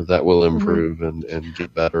or that will improve and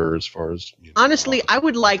get better as far as. Honestly, I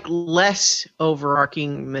would like less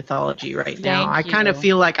overarching mythology right now. I kind of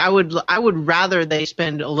feel like I would rather they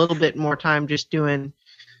spend a little bit more time just doing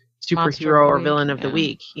superhero or villain of the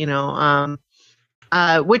week,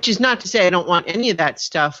 which is not to say I don't want any of that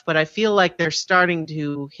stuff, but I feel like they're starting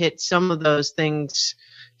to hit some of those things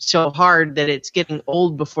so hard that it's getting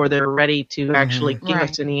old before they're ready to actually give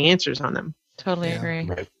us any answers on them. Totally agree.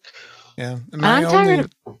 Right. Yeah. I'm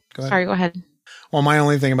tired. Sorry, go ahead. Well, my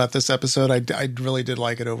only thing about this episode, I really did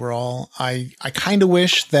like it overall. I kind of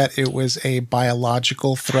wish that it was a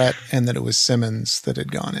biological threat and that it was Simmons that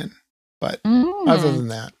had gone in. But other than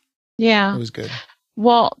that, yeah, it was good.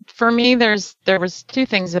 Well, for me, there was two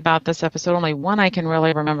things about this episode. Only one I can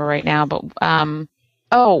really remember right now. But I'm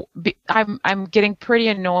getting pretty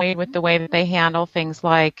annoyed with the way that they handle things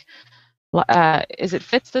like, is it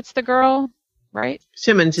Fitz that's the girl, right?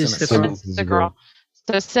 Simmons is the girl.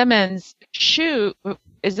 So Simmons,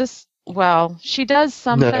 is this? Well, she does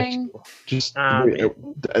something. No, just a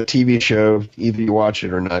TV show. Either you watch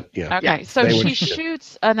it or not. Yeah. Okay, yeah. so she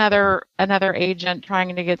shoots another agent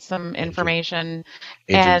trying to get some information.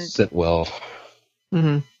 Agent Sitwell.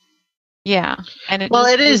 Mm-hmm. Yeah, and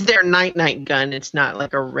it is their night gun. It's not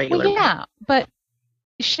like a regular. Well, yeah, but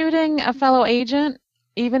shooting a fellow agent,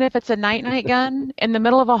 even if it's a night gun, in the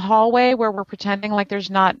middle of a hallway where we're pretending like there's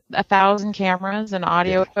not 1,000 cameras and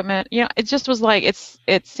audio equipment, it just was like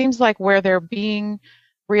it seems like where they're being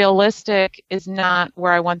realistic is not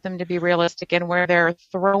where I want them to be realistic, and where they're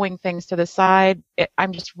throwing things to the side,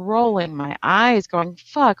 I'm just rolling my eyes, going,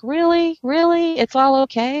 "Fuck, really, it's all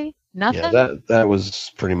okay, nothing." Yeah, that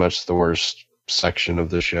was pretty much the worst section of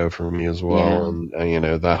the show for me as well, and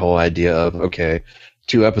that whole idea of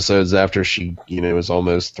 2 episodes after she, was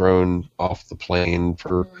almost thrown off the plane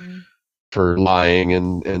for lying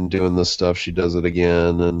and doing this stuff, she does it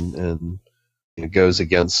again, and it goes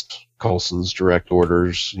against Coulson's direct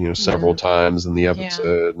orders, several times in the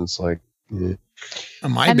episode. And it's like,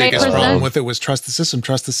 my biggest problem with it was trust the system.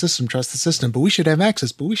 But we should have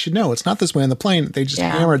access. But we should know it's not this way on the plane. They just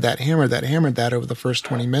hammered that over the first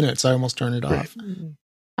 20 minutes. I almost turned it off.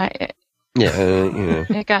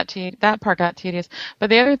 It got that part got tedious. But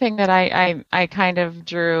the other thing that I kind of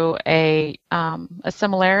drew a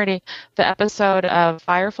similarity, the episode of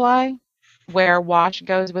Firefly, where Wash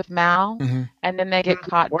goes with Mal, and then they get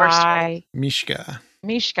caught by Mishka.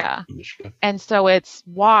 And so it's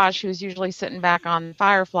Wash who's usually sitting back on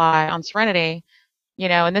Firefly on Serenity,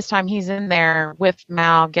 and this time he's in there with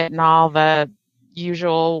Mal getting all the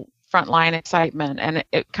usual frontline excitement, and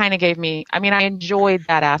it kind of gave me, I enjoyed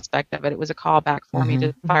that aspect of it. It was a callback for me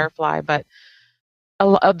to Firefly, but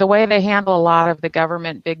the way they handle a lot of the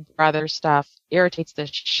government Big Brother stuff irritates the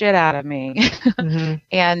shit out of me.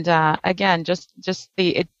 And again,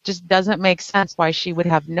 it just doesn't make sense why she would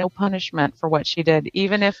have no punishment for what she did,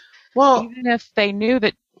 even if they knew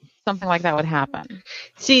that something like that would happen.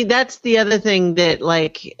 See, that's the other thing that,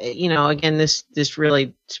 again, this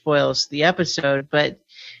really spoils the episode, but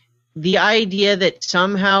the idea that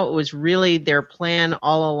somehow it was really their plan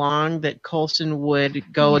all along that Coulson would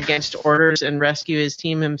go against orders and rescue his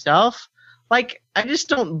team himself, I just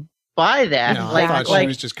don't buy that. No, I thought she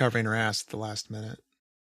was just covering her ass at the last minute.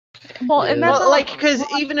 Because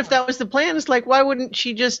even if that was the plan, it's why wouldn't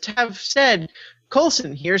she just have said,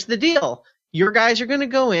 Coulson, here's the deal. Your guys are going to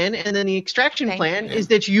go in, and then the extraction plan is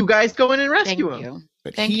that you guys go in and rescue him.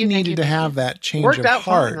 But he needed to have that change of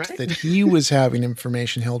heart, that he was having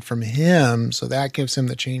information held from him, so that gives him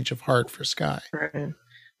the change of heart for Skye. Right.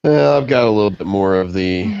 Well, I've got a little bit more of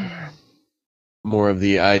the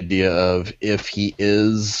idea of, if he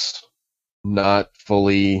is not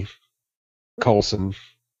fully Coulson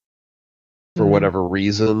for whatever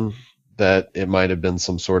reason, that it might have been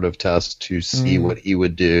some sort of test to see what he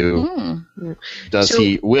would do.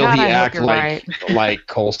 Will he act like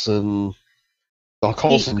Coulson? Well,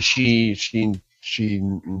 Coulson, she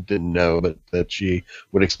didn't know, but that she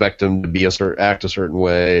would expect him to act a certain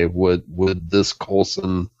way. Would this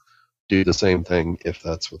Coulson do the same thing if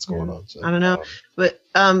that's what's going on? So, I don't know. But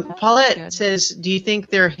Paulette says, do you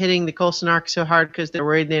think they're hitting the Coulson arc so hard because they're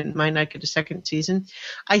worried they might not get a second season?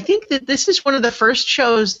 I think that this is one of the first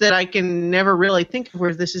shows that I can never really think of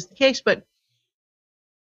where this is the case, but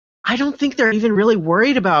I don't think they're even really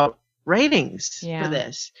worried about ratings for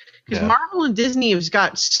this, because Marvel and Disney has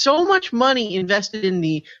got so much money invested in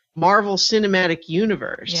the Marvel Cinematic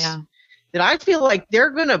Universe that I feel like they're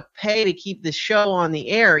going to pay to keep the show on the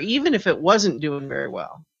air, even if it wasn't doing very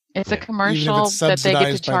well. It's a commercial that they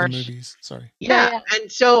get to charge. The movies. Sorry.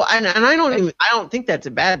 And so, and I don't think that's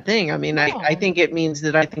a bad thing. I think it means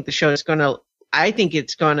that I think the show is going to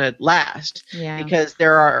last, because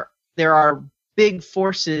there are big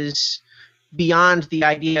forces beyond the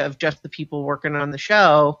idea of just the people working on the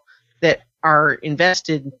show that are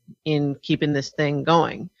invested in keeping this thing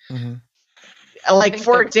going.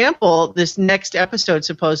 For example, this next episode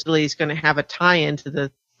supposedly is going to have a tie-in to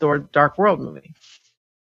the Thor Dark World movie.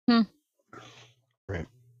 Right.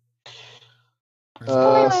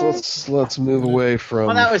 So let's move away from.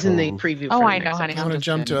 Well, that was in the preview. Oh, I know, honey. I want to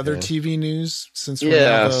jump to other TV news since we're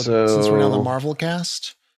now the Marvel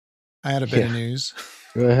cast. I had a bit of news.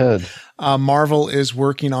 Go ahead. Marvel is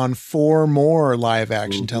working on 4 more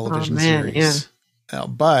live-action television series.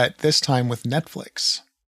 but this time with Netflix.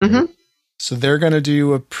 Mm-hmm. So they're going to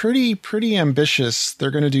do a pretty ambitious.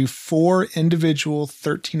 They're going to do 4 individual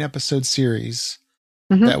 13-episode series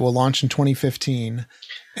that will launch in 2015,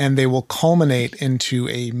 and they will culminate into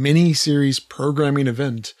a mini-series programming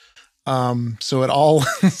event. So it all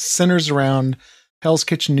centers around Hell's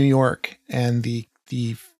Kitchen, New York, and the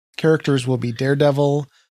characters will be Daredevil,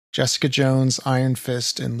 Jessica Jones, Iron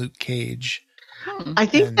Fist, and Luke Cage. I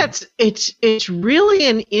think it's really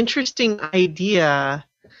an interesting idea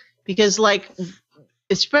because, like,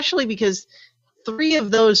 especially because 3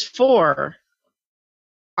 of those 4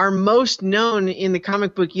 are most known in the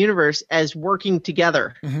comic book universe as working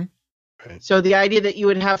together. Mm-hmm. Right. So the idea that you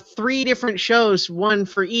would have 3 different shows, one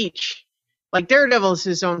for each, like Daredevil is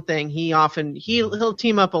his own thing. He'll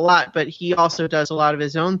team up a lot, but he also does a lot of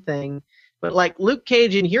his own thing. But like Luke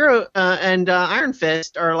Cage and Iron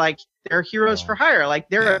Fist are like they're heroes for hire. Like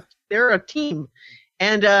they're a team,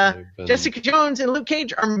 and Jessica Jones and Luke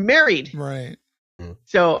Cage are married. Right.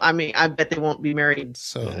 So I mean, I bet they won't be married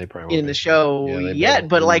They probably in the show they yet.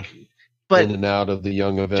 But in and out of the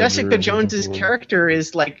Young Avengers. Jessica Jones's character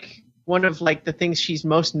is like one of like the things she's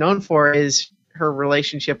most known for is her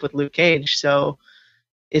relationship with Luke Cage. So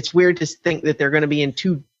it's weird to think that they're going to be in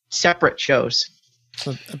 2 separate shows.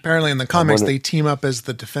 So apparently in the comics, they team up as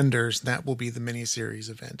the Defenders. That will be the miniseries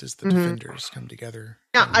event as the Defenders come together.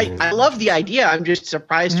 Yeah, I love the idea. I'm just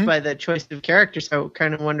surprised by the choice of characters. I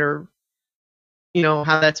kind of wonder,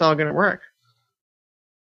 how that's all going to work.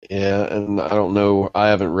 Yeah, and I don't know. I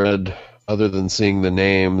haven't read other than seeing the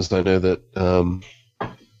names. I know that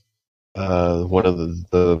one of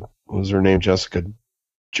the what was her name? Jessica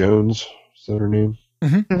Jones. Is that her name?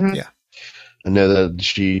 Mm-hmm. Yeah. I know that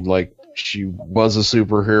she was a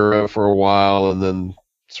superhero for a while and then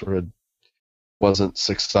sort of wasn't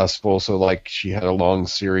successful. So like she had a long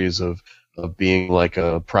series of being like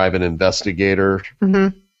a private investigator.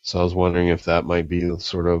 Mm-hmm. So I was wondering if that might be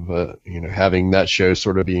sort of, having that show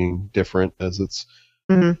sort of being different as it's,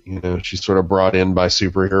 she's sort of brought in by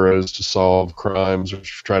superheroes to solve crimes or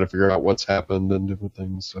try to figure out what's happened and different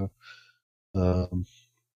things. So,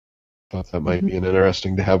 thought that might be an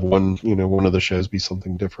interesting to have one of the shows be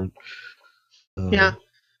something different. Yeah.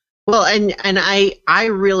 Well, and I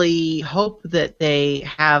really hope that they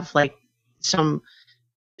have like some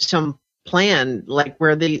plan, like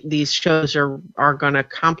where these shows are going to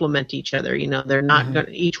complement each other. They're not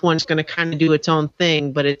going. Each one's going to kind of do its own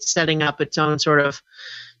thing, but it's setting up its own sort of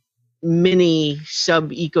mini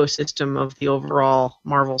sub ecosystem of the overall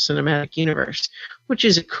Marvel Cinematic Universe, which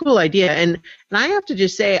is a cool idea. And I have to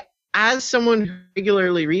just say, as someone who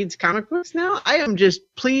regularly reads comic books now, I am just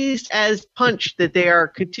pleased as punch that they are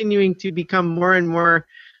continuing to become more and more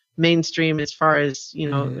mainstream as far as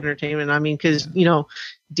entertainment. I mean, because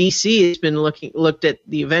DC has been looked at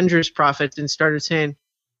the Avengers profits and started saying,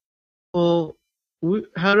 well,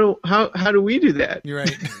 how do we do that? You're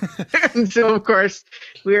right. And so of course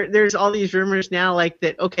there's all these rumors now like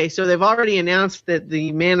that. Okay, so they've already announced that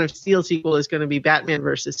the Man of Steel sequel is going to be Batman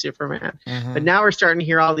versus Superman, but now we're starting to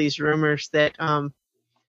hear all these rumors that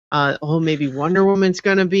maybe Wonder Woman's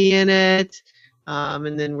going to be in it.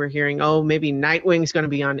 And then we're hearing, maybe Nightwing's going to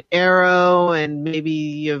be on Arrow, and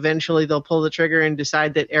maybe eventually they'll pull the trigger and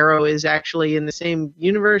decide that Arrow is actually in the same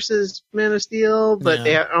universe as Man of Steel, but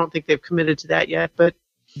I don't think they've committed to that yet. But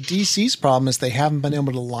DC's problem is they haven't been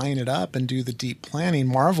able to line it up and do the deep planning.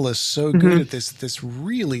 Marvel is so good at this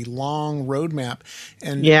really long roadmap.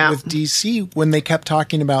 And with DC, when they kept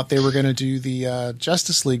talking about they were going to do the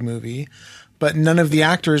Justice League movie, but none of the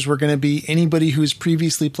actors were going to be anybody who's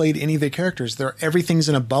previously played any of the characters. Everything's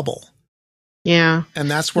in a bubble. Yeah.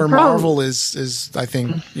 And that's where Marvel is, I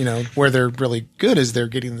think, where they're really good is they're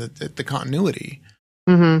getting the continuity.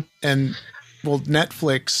 Mm-hmm. And,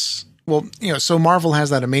 Netflix, so Marvel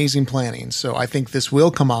has that amazing planning. So I think this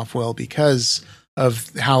will come off well because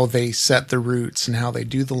of how they set the roots and how they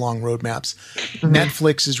do the long roadmaps. Mm-hmm.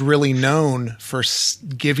 Netflix is really known for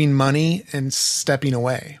giving money and stepping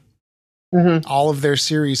away. Mm-hmm. All of their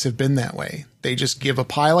series have been that way. They just give a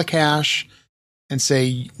pile of cash and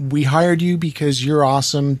say, we hired you because you're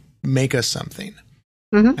awesome. Make us something.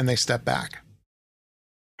 Mm-hmm. And they step back.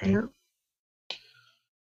 Yeah.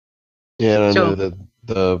 Yeah, and I know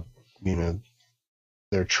that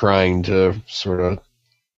they're trying to sort of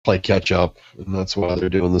play catch up, and that's why they're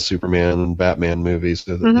doing the Superman and Batman movies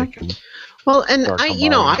so that they can. Well, and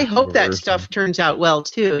I hope that stuff turns out well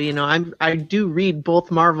too. I do read both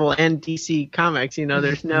Marvel and DC comics.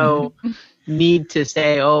 There's no need to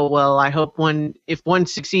say, oh well, I hope if one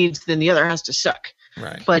succeeds, then the other has to suck.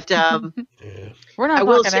 Right. But we're not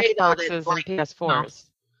talking Xboxes and PS4s.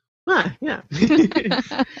 Yeah.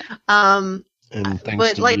 And thanks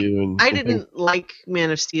but to like, you. And I didn't like Man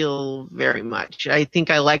of Steel very much. I think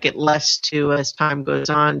I like it less too as time goes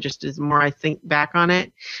on, just as more I think back on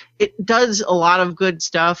it. It does a lot of good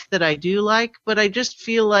stuff that I do like, but I just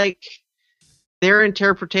feel like their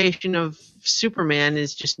interpretation of Superman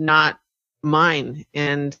is just not mine.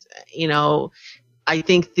 And, you know, I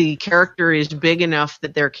think the character is big enough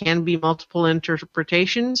that there can be multiple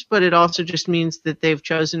interpretations, but it also just means that they've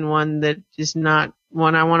chosen one that is not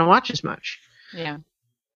one I want to watch as much. Yeah.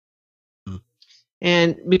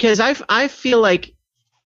 And because I feel like,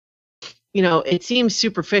 you know, it seems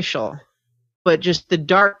superficial, but just the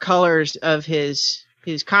dark colors of his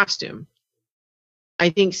costume,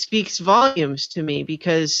 I think speaks volumes to me,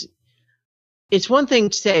 because it's one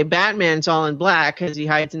thing to say Batman's all in black because he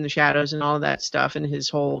hides in the shadows and all of that stuff and his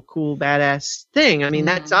whole cool badass thing. I mean,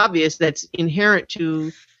 that's obvious. That's inherent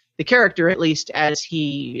to the character, at least as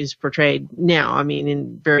he is portrayed now. I mean,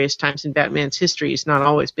 in various times in Batman's history, it's not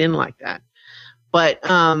always been like that. But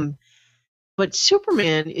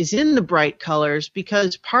Superman is in the bright colors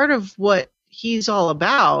because part of what he's all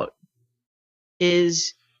about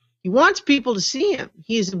is he wants people to see him.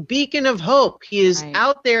 He is a beacon of hope. He is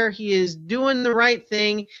out there. He is doing the right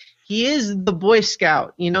thing. He is the Boy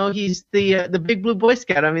Scout. You know, he's the Big Blue Boy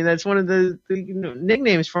Scout. I mean, that's one of the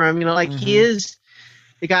nicknames for him. You know, like he is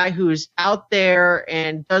the guy who's out there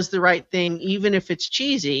and does the right thing, even if it's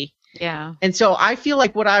cheesy. Yeah. And so I feel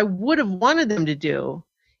like what I would have wanted them to do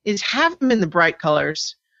is have him in the bright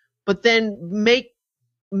colors, but then make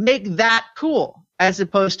that cool, as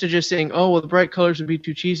opposed to just saying, oh, well, the bright colors would be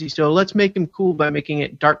too cheesy, so let's make him cool by making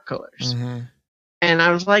it dark colors. And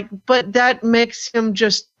I was like, but that makes him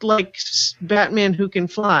just like Batman who can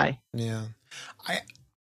fly. Yeah.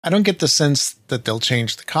 I don't get the sense that they'll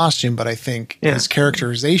change the costume, but I think his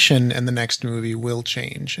characterization in the next movie will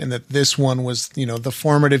change, and that this one was, you know, the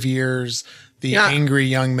formative years, the angry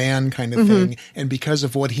young man kind of thing. And because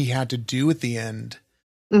of what he had to do at the end,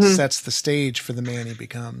 sets the stage for the man he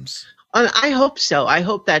becomes. I hope so. I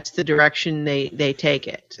hope that's the direction they take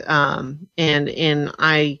it. And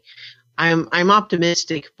I'm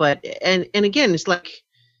optimistic, but and again, it's like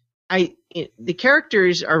the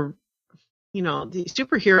characters are, you know, the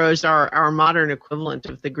superheroes are our modern equivalent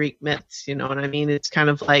of the Greek myths. You know what I mean? It's kind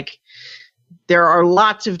of like there are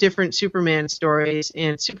lots of different Superman stories,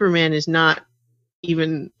 and Superman is not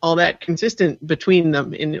even all that consistent between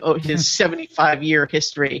them in his 75-year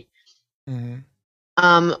history.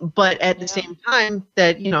 But at the same time,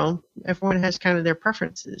 that, you know, everyone has kind of their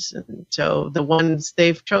preferences, and so the ones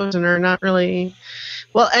they've chosen are not really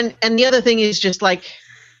well. And the other thing is just like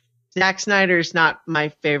Zack Snyder's not my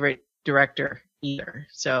favorite director either.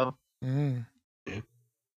 So well,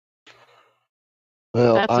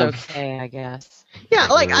 that's okay, I guess. Yeah,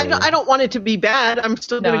 like I don't want it to be bad. I'm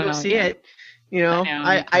still going to go see it. You know,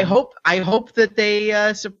 I hope that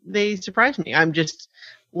they surprise me. I'm just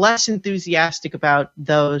less enthusiastic about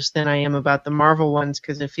those than I am about the Marvel ones,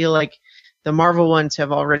 because I feel like the Marvel ones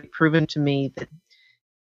have already proven to me that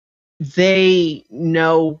they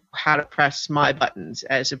know how to press my buttons,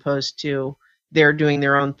 as opposed to they're doing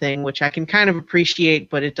their own thing, which I can kind of appreciate,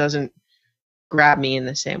 but it doesn't grab me in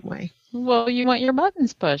the same way. Well, you want your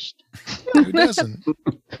buttons pushed. Who doesn't?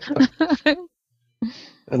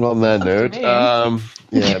 And on that note,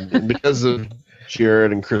 because of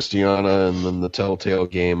Jared and Christiana and then the Telltale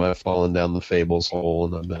game, I've fallen down the Fables hole,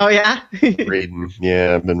 and I've been reading.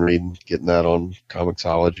 Yeah, I've been reading, getting that on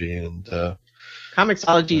Comixology, and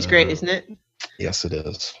Comixology is great, isn't it? Yes, it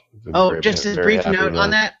is. Just a brief note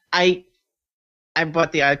on that. I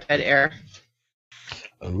bought the iPad Air.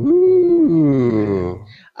 Ooh.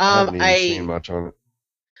 I haven't even seen much on it.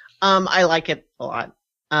 I like it a lot.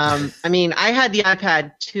 I mean, I had the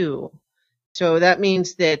iPad 2, so that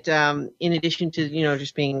means that in addition to, you know,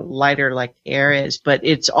 just being lighter like the Air is, but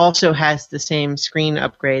it also has the same screen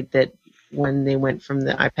upgrade that when they went from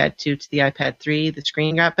the iPad 2 to the iPad 3, the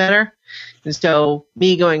screen got better. And so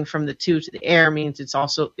me going from the 2 to the Air means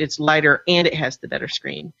it's lighter and it has the better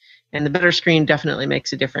screen. And the better screen definitely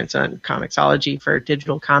makes a difference on Comixology for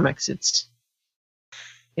digital comics. It's,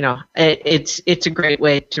 you know, it's a great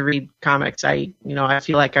way to read comics. I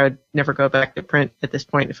feel like I would never go back to print at this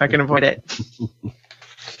point if I can avoid it.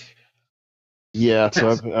 Yeah,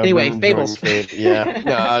 so I've anyway, Fables. Yeah,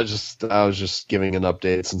 no, I was just giving an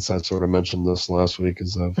update since I sort of mentioned this last week,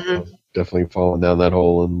 because I've definitely fallen down that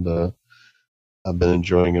hole, and I've been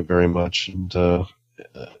enjoying it very much, and it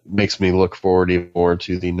makes me look forward even more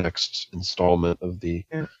to the next installment of the.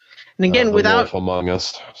 Yeah. And again, Wolf Among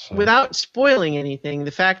Us, without spoiling anything,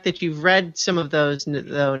 the fact that you've read some of those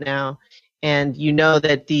though now and you know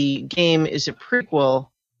that the game is a prequel,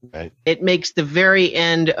 Right. it makes the very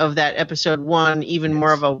end of that episode 1 even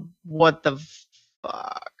more of a what the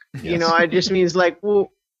fuck. You know, it just means like,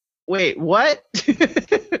 well, wait, what?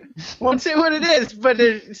 Won't say what it is, but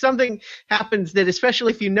something happens that,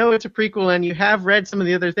 especially if you know it's a prequel and you have read some of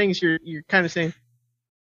the other things, you're kind of saying,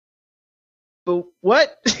 but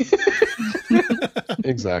what?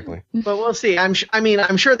 Exactly. But we'll see. I'm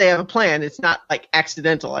sure they have a plan. It's not like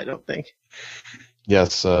accidental, I don't think.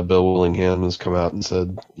 Yes, Bill Willingham has come out and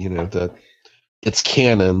said, that it's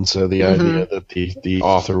canon. So the idea that the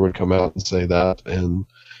author would come out and say that, and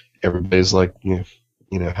everybody's like,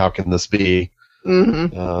 how can this be?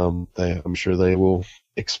 I'm sure they will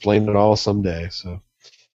explain it all someday. So,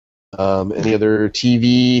 any other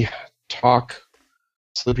TV talk?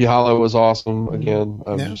 Sleepy Hollow was awesome. Again,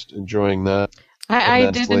 I'm just enjoying that.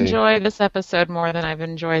 I did enjoy this episode more than I've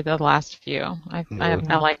enjoyed the last few. I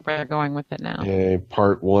like where they're going with it now. Yeah,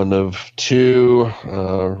 part 1 of 2,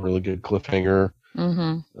 really good cliffhanger.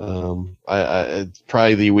 It's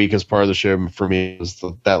probably the weakest part of the show for me was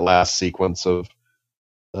that last sequence of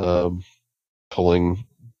pulling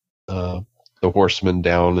the horseman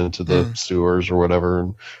down into the sewers or whatever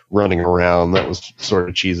and running around. That was sort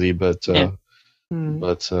of cheesy, but the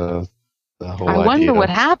whole I wonder what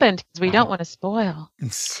happened because we don't want to spoil.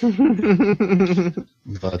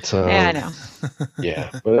 But yeah, I know. Yeah,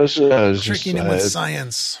 but it was just tricking him with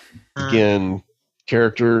science. Again,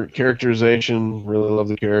 characterization. Really love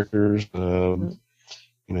the characters.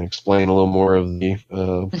 Explain a little more of the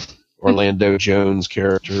Orlando Jones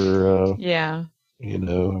character. Yeah.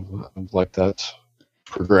 I like that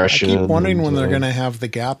progression. I keep wondering when they're going to have the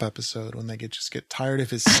Gap episode, when they just get tired of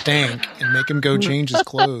his stank and make him go change his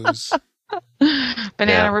clothes.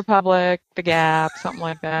 Banana Republic, The Gap, something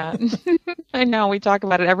like that. I know, we talk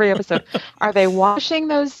about it every episode. Are they washing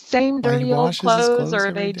those same dirty old clothes, or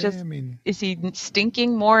are they just, is he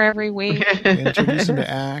stinking more every week? Introduce him to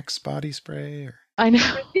Axe body spray. I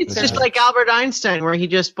know. It's just like Albert Einstein, where he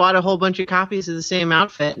just bought a whole bunch of copies of the same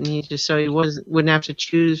outfit, and he wouldn't have to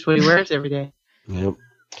choose what he wears every day. Yep.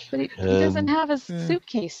 But he doesn't have his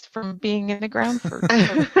suitcase from being in the ground for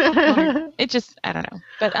it just, I don't know.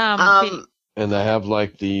 But and I have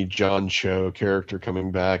like the John Cho character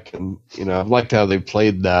coming back, and I've liked how they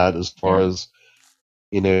played that as far as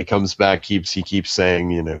he comes back, he keeps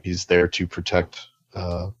saying he's there to protect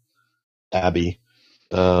Abby,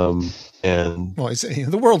 and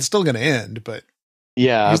the world's still going to end, but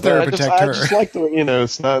yeah, he's there to protect her. I just like the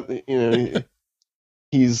it's not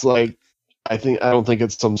he's like. I don't think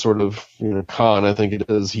it's some sort of con. I think it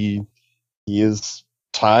is he is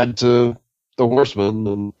tied to the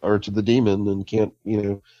horseman or to the demon and can't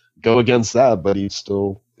go against that, but he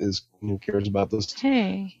still is cares about this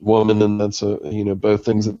woman, and that's both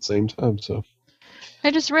things at the same time. So I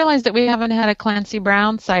just realized that we haven't had a Clancy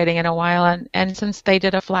Brown sighting in a while, and since they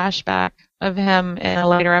did a flashback of him in a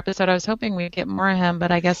later episode, I was hoping we'd get more of him,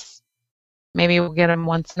 but I guess maybe we'll get him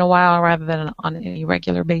once in a while rather than on any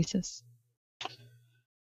regular basis.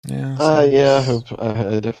 Yeah.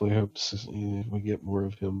 I definitely hope we get more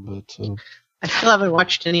of him, but I still haven't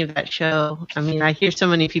watched any of that show. I mean, I hear so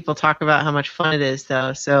many people talk about how much fun it is,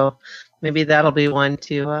 though. So maybe that'll be one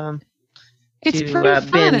to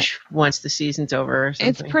binge once the season's over or something.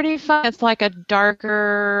 It's pretty fun. It's like a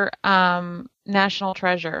darker National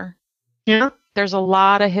Treasure. Yeah. There's a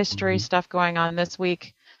lot of history stuff going on this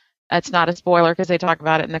week. It's not a spoiler because they talk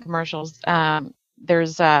about it in the commercials. There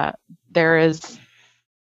is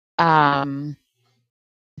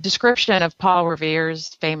description of Paul Revere's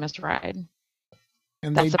famous ride.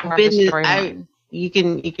 And that's a part of the storyline. You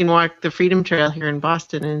can walk the Freedom Trail here in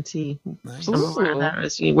Boston and see somewhere that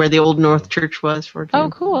was where the Old North Church was for.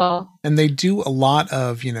 Oh, cool! And they do a lot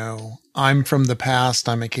of I'm from the past.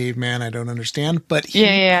 I'm a caveman. I don't understand, but he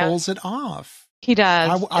pulls it off. He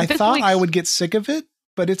does. I thought I would get sick of it,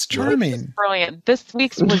 but it's charming. Brilliant. This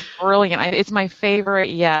week's was brilliant. It's my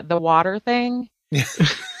favorite yet. The water thing.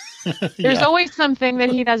 There's always something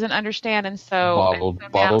that he doesn't understand, and so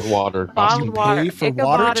bottled water. Bottled water. Pay for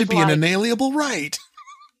water to be an inalienable right.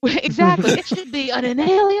 Exactly. It should be an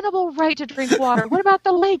inalienable right to drink water. What about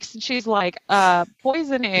the lakes? And she's like,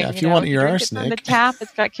 poisoning. Yeah, if you want your arsenic. From the tap,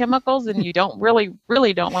 it's got chemicals, and you don't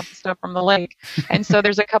really don't want the stuff from the lake. And so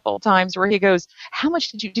there's a couple of times where he goes, how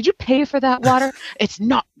much did you pay for that water? It's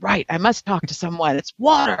not right. I must talk to someone. It's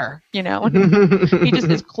water, He just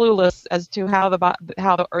is clueless as to how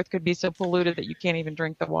the earth could be so polluted that you can't even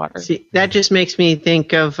drink the water. See, that just makes me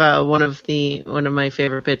think of one of my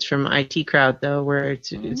favorite bits from IT Crowd, though, where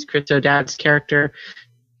it's Chris O'Dowd's character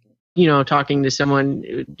talking to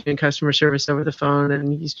someone doing customer service over the phone,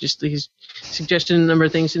 and he's suggesting a number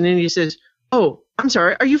of things, and then he says, "Oh, I'm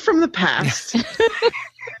sorry, are you from the past?"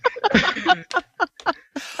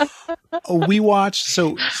 We watched.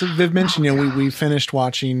 So Viv mentioned, we finished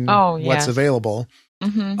watching what's available.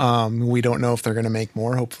 Mm-hmm. We don't know if they're going to make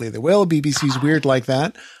more. Hopefully they will. BBC's weird like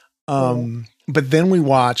that. But then we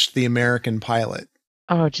watched the American pilot.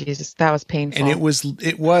 Oh Jesus, that was painful. And it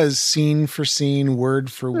was scene for scene,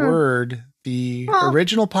 word for word, the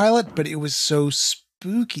original pilot, but it was so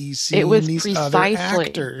spooky seeing these other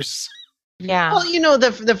actors. Yeah. Well,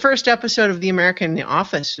 the first episode of The American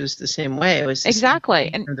Office was the same way. It was exactly,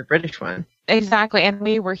 and the British one. Exactly, and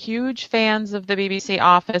we were huge fans of the BBC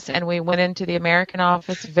Office, and we went into the American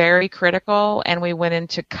Office very critical, and we went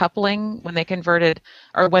into coupling when they converted,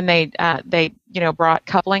 or when they brought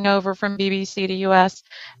coupling over from BBC to US,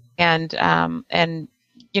 and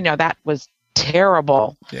that was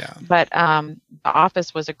terrible. Yeah. But The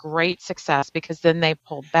Office was a great success because then they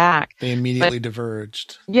pulled back. They immediately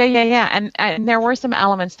diverged. Yeah. And there were some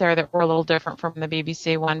elements there that were a little different from the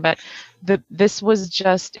BBC one, but this was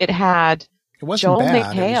just, it wasn't Joel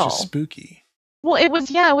bad. McHale. It was just spooky. Well, it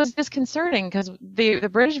was disconcerting because the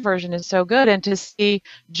British version is so good, and to see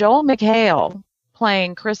Joel McHale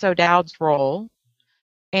playing Chris O'Dowd's role,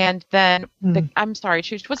 and then I'm sorry,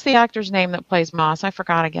 Chooch, what's the actor's name that plays Moss? I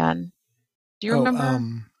forgot again. Do you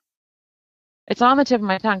remember? It's on the tip of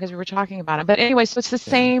my tongue because we were talking about it. But anyway, so it's the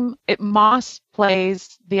same. Moss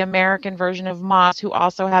plays the American version of Moss, who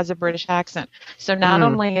also has a British accent. So not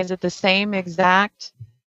only is it the same exact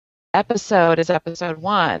episode as episode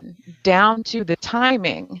 1, down to the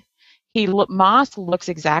timing, Moss looks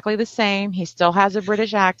exactly the same. He still has a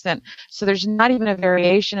British accent. So there's not even a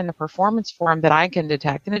variation in the performance for him that I can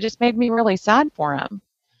detect. And it just made me really sad for him.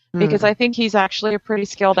 Because I think he's actually a pretty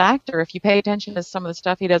skilled actor. If you pay attention to some of the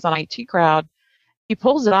stuff he does on IT Crowd, he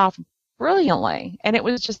pulls it off brilliantly. And it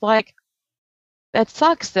was just like, that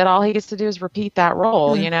sucks that all he gets to do is repeat that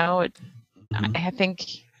role, I think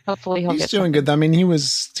hopefully he's doing good. I mean,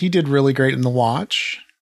 he did really great in The Watch.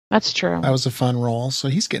 That's true. That was a fun role. So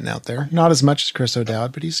he's getting out there. Not as much as Chris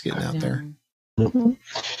O'Dowd, but he's getting out there. Mm-hmm.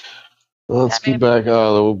 Well, let's get back.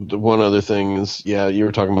 The one other thing is, you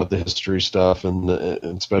were talking about the history stuff, and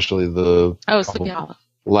especially the Sleepy Hollow.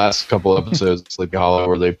 Last couple episodes of Sleepy Hollow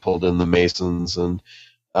where they pulled in the Masons, and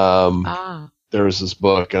there was this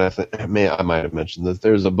book, and I might have mentioned this.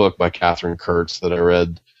 There's a book by Catherine Kurtz that I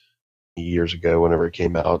read years ago, whenever it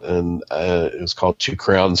came out, and it was called Two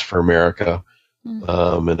Crowns for America,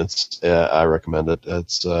 and it's I recommend it.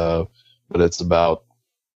 But it's about.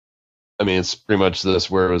 I mean, it's pretty much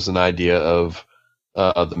this, where it was an idea of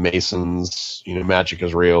the Masons, magic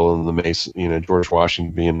is real, and the Mason, George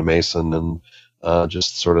Washington being a Mason, and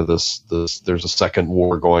just sort of this. There's a second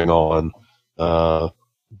war going on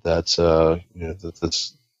that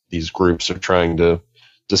these groups are trying to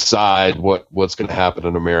decide what's going to happen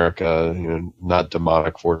in America. Not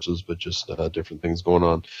demonic forces, but just different things going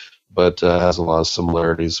on. But has a lot of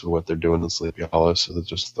similarities with what they're doing in Sleepy Hollow. So that's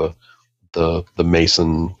just the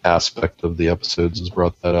Mason aspect of the episodes has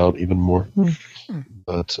brought that out even more.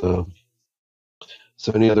 But so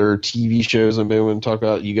any other TV shows anybody want to talk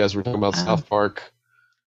about? You guys were talking about South Park.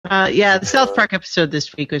 The South Park episode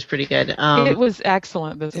this week was pretty good. It was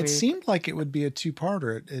excellent this week. It seemed like it would be a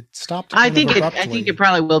two-parter. It stopped. I think it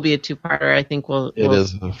probably will be a two-parter. I think we'll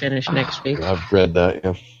finish next week. I've read that.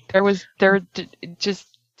 Yeah.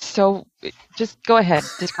 Just go ahead,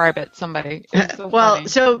 describe it, somebody. Well,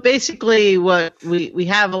 so basically what we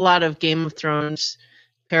have a lot of Game of Thrones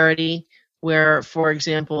parody where, for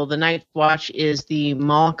example, the Night Watch is the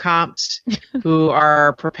mall cops who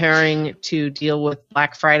are preparing to deal with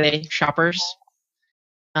Black Friday shoppers.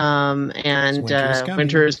 And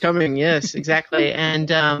winter is coming. Yes, exactly. and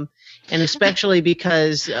especially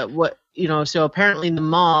because so apparently the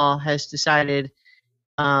mall has decided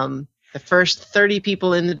the first 30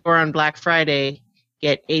 people in the door on Black Friday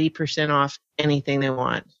get 80% off anything they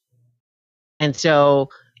want. And so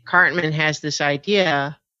Cartman has this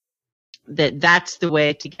idea that that's the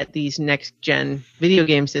way to get these next-gen video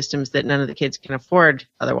game systems that none of the kids can afford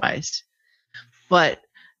otherwise. But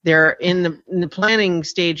they're in the planning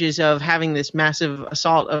stages of having this massive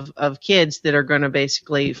assault of kids that are going to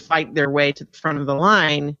basically fight their way to the front of the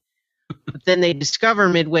line. But then they discover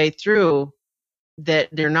midway through that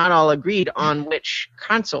they're not all agreed on which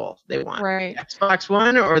console they want, right? Xbox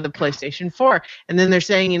One or the PlayStation 4. And then they're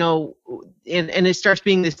saying, and it starts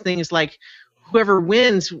being this thing is like whoever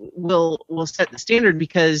wins will set the standard,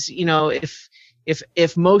 because,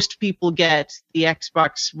 if most people get the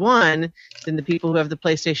Xbox One, then the people who have the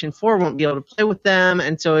PlayStation 4 won't be able to play with them,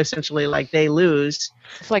 and so essentially like they lose.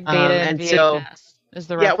 It's like beta and VHS. So, is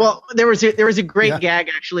the yeah, well, there was a great gag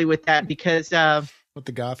actually with that because with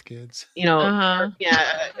the goth kids,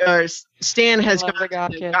 Stan has got the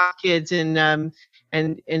goth kids,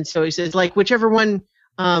 and so he says like whichever one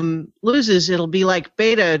loses, it'll be like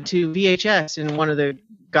beta to VHS, and one of the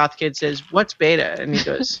goth kids says, "What's beta?" And he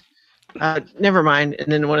goes, "Never mind." And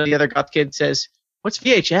then one of the other goth kids says, "What's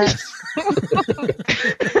VHS?"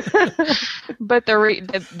 But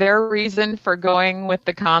their reason for going with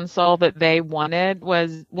the console that they wanted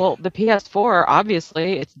was, well, the PS4,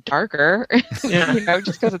 obviously, it's darker,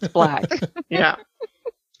 just because it's black. Yeah.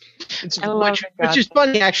 Which is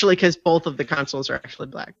funny, actually, because both of the consoles are actually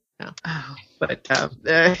black now. Oh. But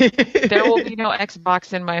there will be no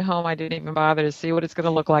Xbox in my home. I didn't even bother to see what it's going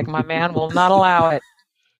to look like. My man will not allow it.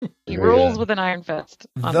 He rules with an iron fist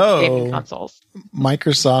on gaming consoles.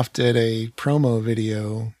 Microsoft did a promo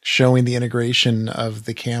video showing the integration of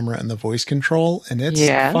the camera and the voice control, and it's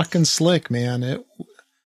fucking slick, man. If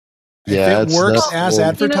it works as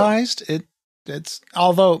advertised, it's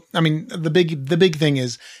although I mean the big thing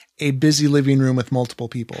is a busy living room with multiple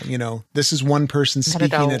people. This is one person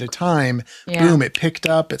speaking at a time. Yeah. Boom, it picked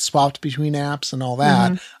up, it swapped between apps and all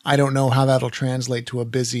that. Mm-hmm. I don't know how that'll translate to a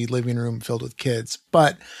busy living room filled with kids,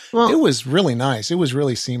 but it was really nice. It was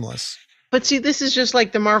really seamless. But see, this is just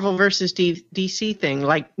like the Marvel versus DC thing.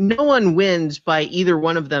 Like, no one wins by either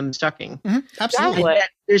one of them sucking. Mm-hmm. Absolutely.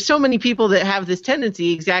 There's so many people that have this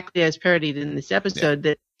tendency, exactly as parodied in this episode,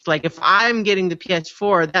 that like if I'm getting the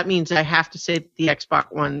PS4, that means I have to say that the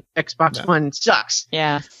Xbox One sucks.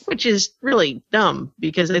 Yeah. Which is really dumb,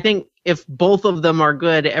 because I think if both of them are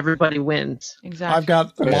good, everybody wins. Exactly. I've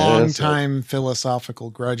got long-time philosophical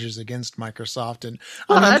grudges against Microsoft, and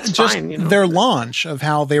that's just fine, their launch of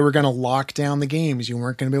how they were going to lock down the games. You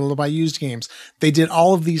weren't going to be able to buy used games. They did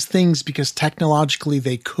all of these things because technologically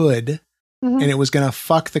they could, and it was going to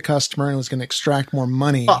fuck the customer and it was going to extract more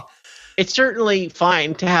money. It's certainly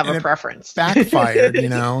fine to have a preference. Backfired,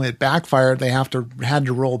 it backfired. They had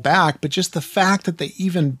to roll back, but just the fact that they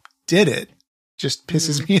even did it just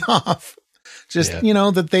pisses me off. Just,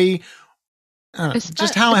 that they,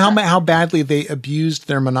 just how badly they abused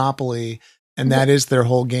their monopoly, and that is their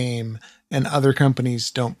whole game. And other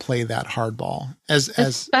companies don't play that hardball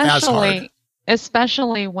as hard.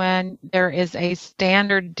 Especially when there is a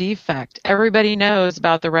standard defect. Everybody knows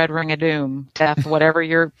about the Red Ring of Doom, death, whatever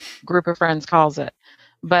your group of friends calls it.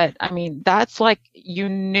 But, I mean, that's like, you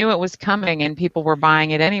knew it was coming and people were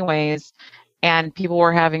buying it anyways, and people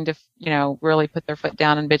were having to, really put their foot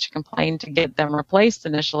down and bitch and complain to get them replaced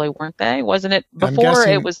initially, weren't they? Wasn't it before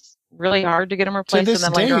it was really hard to get them replaced? To this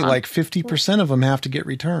and then day, later on, like 50% of them have to get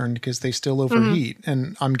returned because they still overheat.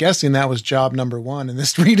 And I'm guessing that was job number one in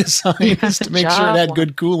this redesign, is to make sure it had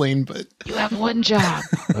good cooling. But you have one job.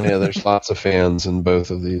 There's lots of fans in both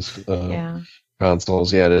of these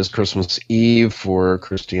consoles. Yeah, it is Christmas Eve for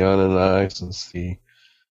Christiana and I, since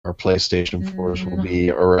our PlayStation 4s will be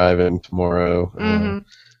arriving tomorrow.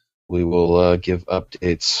 We will give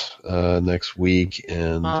updates next week,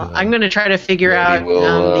 and I'm going to try to figure out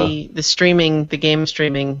the game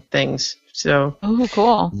streaming things. So,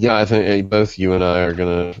 cool. Yeah, I think both you and I are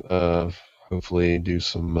going to hopefully do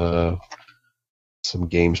some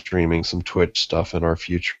game streaming, some Twitch stuff in our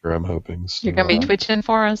future. I'm hoping. So, you're going to be twitching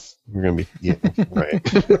for us. We're going to be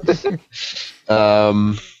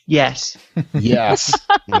right. Yes. Yes,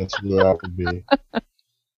 we all could be.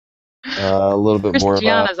 A little bit more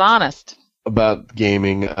about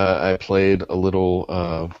gaming. I played a little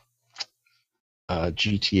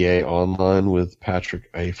GTA Online with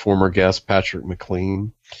a former guest, Patrick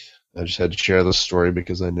McLean. I just had to share this story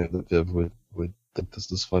because I know that Viv would think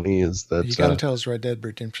this is funny. Is that you got to tell us Red Dead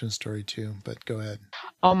Redemption story too? But go ahead.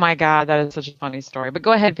 Oh my God, that is such a funny story. But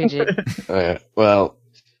go ahead, PG. Well,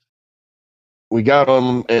 we got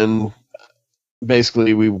on, and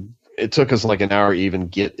basically it took us like an hour to even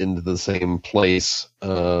get into the same place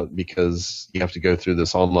because you have to go through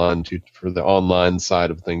this for the online side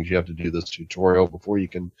of things. You have to do this tutorial before you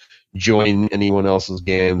can join anyone else's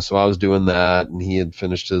game. So I was doing that, and he had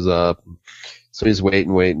finished his up. So he's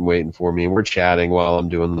waiting for me. And we're chatting while I'm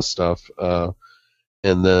doing this stuff, and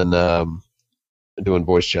then doing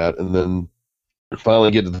voice chat. And then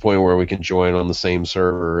finally get to the point where we can join on the same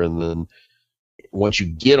server. And then once you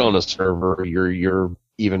get on a server, you're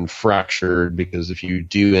even fractured, because if you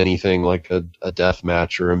do anything like a death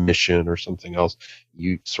match or a mission or something else,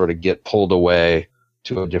 you sort of get pulled away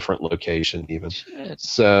to a different location even. Shit.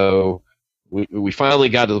 So we finally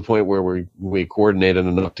got to the point where we coordinated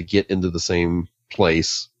enough to get into the same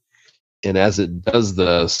place. And as it does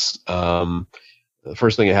this, the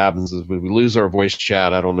first thing that happens is we lose our voice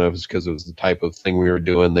chat. I don't know if it's because it was the type of thing we were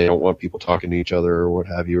doing. They don't want people talking to each other or what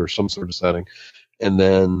have you, or some sort of setting. And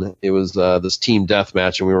then it was this team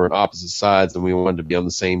deathmatch, and we were on opposite sides, and we wanted to be on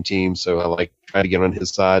the same team. So I tried to get on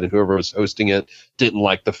his side, and whoever was hosting it didn't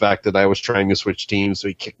like the fact that I was trying to switch teams, so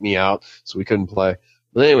he kicked me out, so we couldn't play.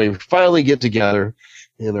 But anyway, we finally get together,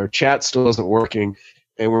 and our chat still isn't working.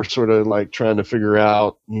 And we're sort of trying to figure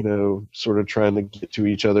out, sort of trying to get to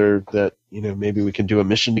each other that, maybe we can do a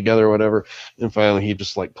mission together or whatever. And finally he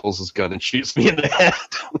just pulls his gun and shoots me in the head.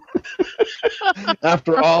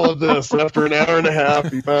 After all of this, after an hour and a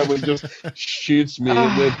half, he finally just shoots me.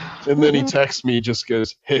 And then he texts me, just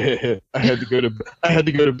goes, hey, I had to go to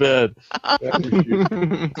bed.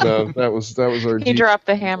 So that was our He dropped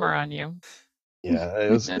the hammer on you. Yeah, it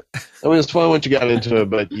was fun once you got into it,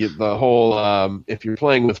 but the whole, if you're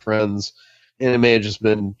playing with friends, and it may have just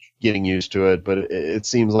been getting used to it, but it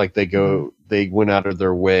seems like they went out of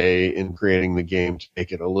their way in creating the game to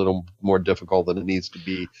make it a little more difficult than it needs to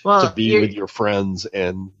be with your friends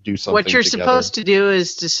and do something What you're together. Supposed to do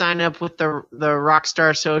is to sign up with the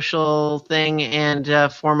Rockstar Social thing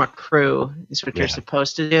and form a crew is what you're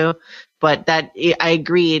supposed to do. But that, I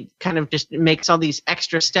agree, it kind of just makes all these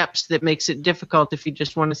extra steps that makes it difficult if you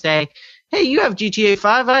just want to say, hey, you have GTA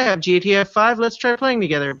 5, I have GTA 5, let's try playing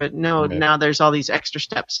together. But no, now there's all these extra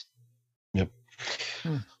steps. Yep.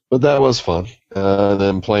 But that was fun. And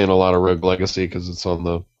then playing a lot of Rogue Legacy because it's on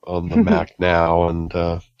the Mac now, and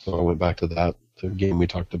so I went back to that, the game we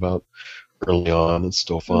talked about early on. It's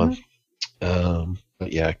still fun.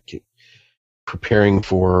 But yeah, preparing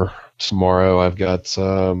for tomorrow, I've got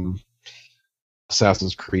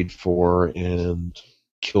Assassin's Creed 4 and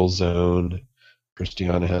Killzone.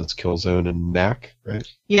 Christiana has Killzone and Knack, right?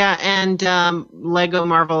 Yeah, and Lego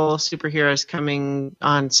Marvel Superheroes coming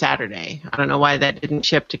on Saturday. I don't know why that didn't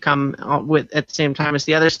ship to come at the same time as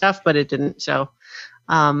the other stuff, but it didn't. So,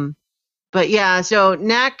 but yeah, so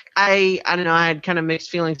Knack, I don't know, I had kind of mixed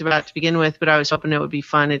feelings about it to begin with, but I was hoping it would be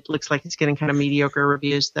fun. It looks like it's getting kind of mediocre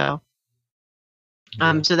reviews, though.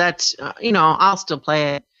 So that's, I'll still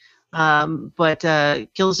play it. But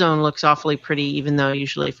Killzone looks awfully pretty, even though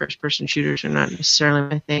usually first-person shooters are not necessarily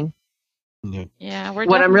my thing. Yeah,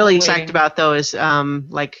 what I'm really psyched about though is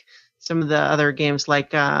like some of the other games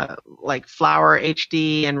like Flower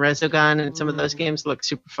HD and Resogun, and some of those games look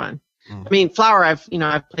super fun. I mean, Flower, I've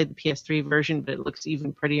played the PS3 version, but it looks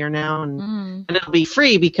even prettier now, and it'll be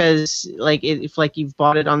free because if you've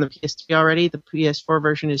bought it on the PS3 already, the PS4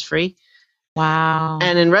 version is free. Wow.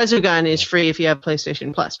 And then Resogun is free if you have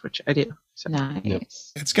PlayStation Plus, which I do. So.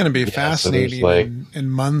 Nice. It's going to be fascinating in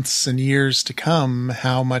months and years to come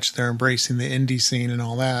how much they're embracing the indie scene and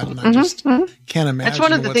all that. And I just can't imagine that's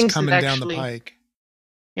one of the what's things coming down the pike.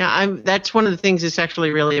 Yeah, that's one of the things that's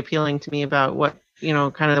actually really appealing to me about what,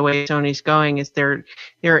 kind of the way Sony's going is they're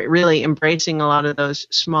really embracing a lot of those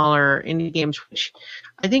smaller indie games, which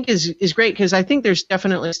I think is great because I think there's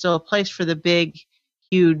definitely still a place for the big,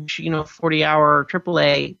 huge, 40-hour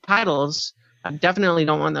AAA titles. I definitely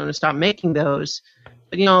don't want them to stop making those.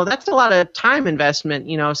 But, that's a lot of time investment.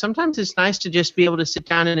 Sometimes it's nice to just be able to sit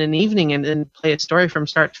down in an evening and then play a story from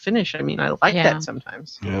start to finish. I mean, I like that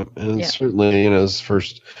sometimes. Yeah, and certainly, it's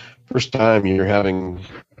first time you're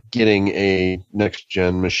getting a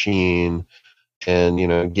next-gen machine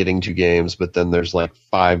and, getting 2 games, but then there's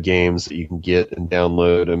 5 games that you can get and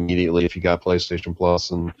download immediately if you got PlayStation Plus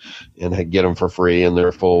and get them for free, and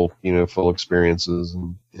they're full experiences.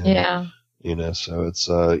 So it's,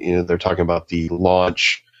 they're talking about the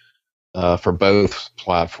launch for both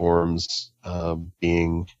platforms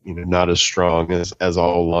being, not as strong as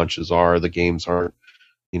all launches are. The games aren't,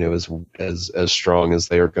 as strong as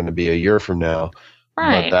they are going to be a year from now.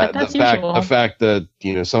 Right, but that's usual. The fact that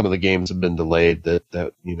some of the games have been delayed that they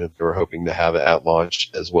were hoping to have it at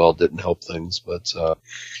launch as well didn't help things. But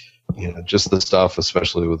just the stuff,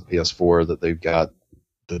 especially with PS4, that they've got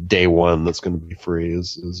the day one that's going to be free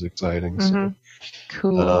is exciting. So,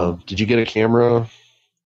 cool. Did you get a camera?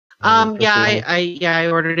 I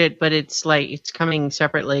ordered it, but it's coming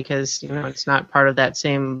separately because it's not part of that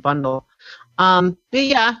same bundle. But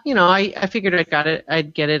yeah, I figured I'd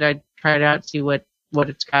get it. I'd try it out, see what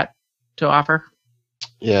it's got to offer.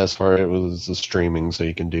 Yeah, as far as it was the streaming, so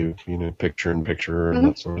you can do picture in picture and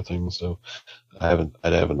that sort of thing. So I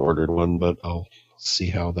haven't ordered one, but I'll see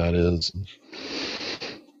how that is. And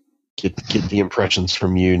get the impressions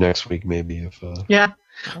from you next week, maybe if. Yeah,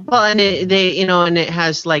 well, and it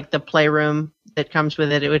has the playroom that comes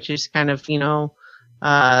with it, which is kind of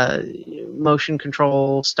motion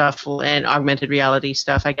control stuff and augmented reality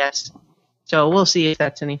stuff, I guess. So we'll see if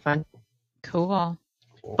that's any fun. Cool.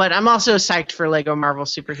 But I'm also psyched for Lego Marvel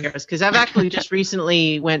Superheroes because I've actually just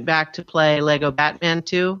recently went back to play Lego Batman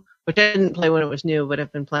 2, which I didn't play when it was new, but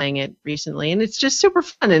I've been playing it recently, and it's just super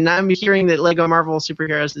fun. And I'm hearing that Lego Marvel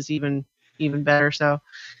Superheroes is even better. So,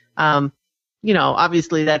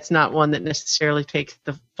 obviously that's not one that necessarily takes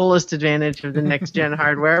the fullest advantage of the next gen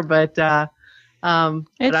hardware, but I'm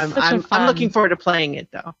looking forward to playing it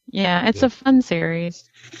though. Yeah, it's a fun series.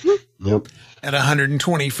 Yep. At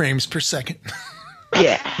 120 frames per second.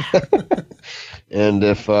 Yeah. And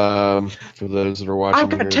if for those that are watching, I've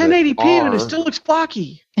got 1080p and it still looks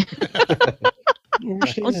blocky.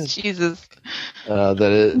 Oh, Jesus.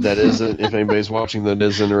 That isn't. If anybody's watching that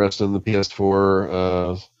is interested in the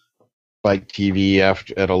PS4 Spike TV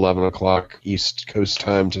at 11 o'clock East Coast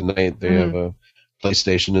time tonight, they have a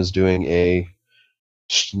PlayStation is doing a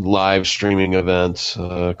live streaming event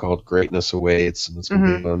called Greatness Awaits, and it's going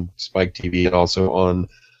to be on Spike TV and also on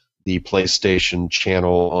the PlayStation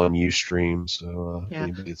channel on Ustream. So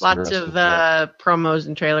lots of promos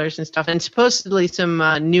and trailers and stuff, and supposedly some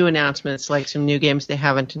new announcements, like some new games they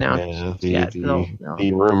haven't announced yet.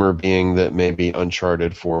 The rumor being that maybe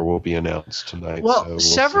Uncharted 4 will be announced tonight. Well, so we'll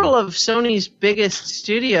several see. of Sony's biggest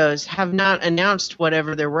studios have not announced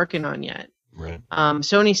whatever they're working on yet. Right.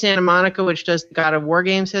 Sony Santa Monica, which does the God of War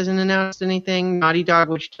games, hasn't announced anything. Naughty Dog,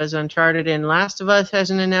 which does Uncharted and Last of Us,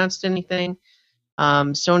 hasn't announced anything.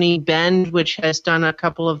 Sony Bend, which has done a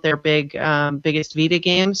couple of their biggest Vita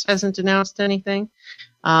games, hasn't announced anything.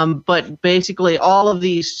 But basically, all of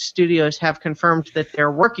these studios have confirmed that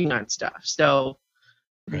they're working on stuff. So,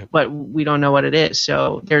 but we don't know what it is.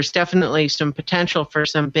 So there's definitely some potential for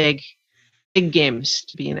some big games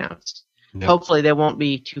to be announced. Yep. Hopefully, they won't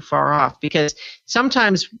be too far off, because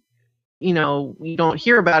sometimes, we don't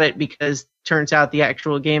hear about it because it turns out the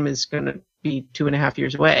actual game is going to be 2.5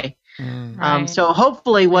 years away. Right. So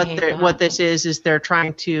hopefully what this is they're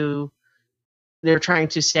trying to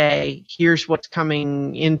say, here's what's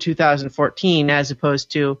coming in 2014 as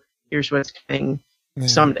opposed to here's what's coming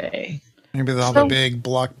someday. Maybe they'll have a big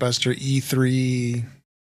blockbuster E3,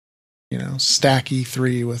 stack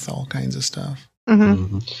E3 with all kinds of stuff.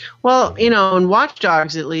 Mm-hmm. Well, and Watch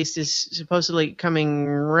Dogs at least is supposedly coming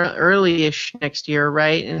early-ish next year,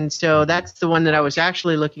 right? And so that's the one that I was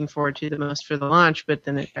actually looking forward to the most for the launch, but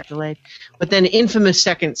then it got delayed. But then Infamous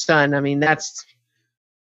Second Son, that's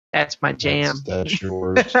my jam. That's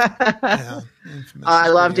yours. Yeah, I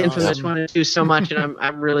loved Infamous 1 and 2 so much, and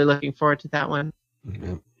I'm really looking forward to that one.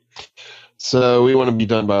 Mm-hmm. So we want to be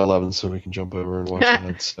done by 11 so we can jump over and watch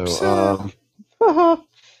that. So,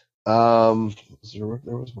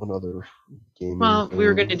 there was one other game. Well, we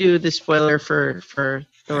were going to do the spoiler for Thor.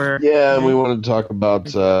 Yeah, and we wanted to talk about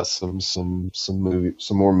some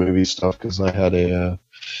more movie stuff, because I had a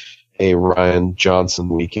Rian Johnson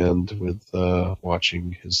weekend with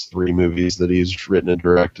watching his 3 movies that he's written and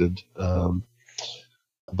directed.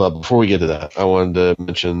 But before we get to that, I wanted to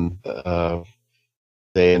mention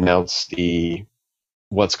they announced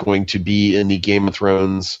what's going to be in the Game of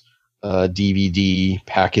Thrones DVD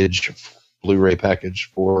package, Blu-ray package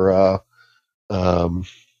for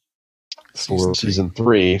season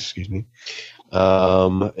 3. Excuse me.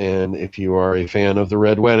 And if you are a fan of the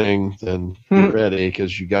Red Wedding, then get ready,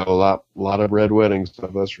 because you got a lot of Red Wedding stuff.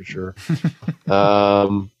 That's for sure.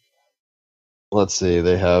 Let's see.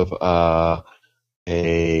 They have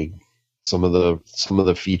some of the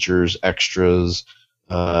features, extras,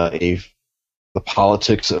 the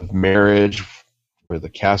politics of marriage, where the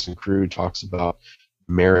cast and crew talks about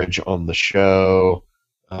marriage on the show.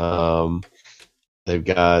 They've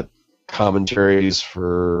got commentaries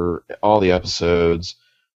for all the episodes.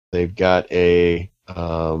 They've got on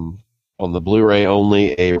the Blu-ray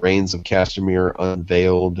only, a Reigns of Castamere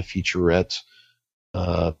unveiled featurette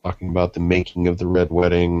talking about the making of the Red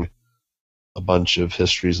Wedding, a bunch of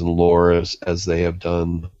histories and lore as they have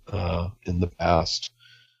done in the past.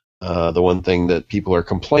 The one thing that people are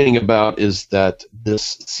complaining about is that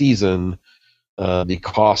this season, the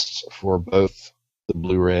costs for both the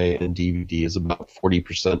Blu-ray and DVD is about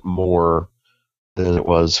 40% more than it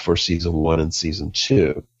was for season 1 and season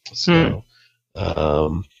 2. So,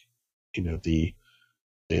 the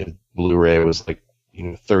Blu-ray was like,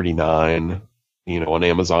 $39, on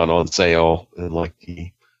Amazon on sale, and like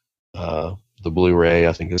the Blu-ray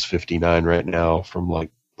I think is $59 right now,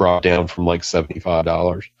 brought down from like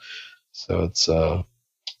 $75. So it's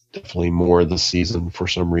definitely more this season for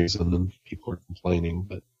some reason, and people are complaining,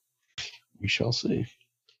 but we shall see.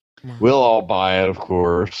 We'll all buy it, of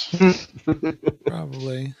course.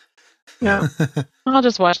 Probably. Yeah. I'll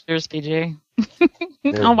just watch yours, PG.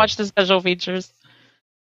 I'll watch the special features.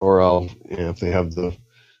 Or if they have the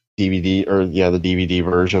DVD the DVD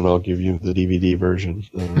version, I'll give you the DVD version.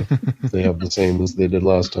 They have the same as they did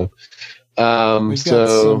last time. We've got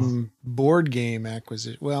some board game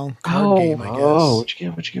acquisition. Well, card game, I guess. Oh,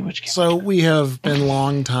 what you get? So we have been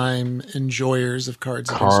longtime enjoyers of Cards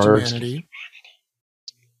Against Humanity.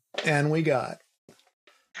 And we got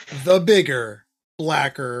the bigger,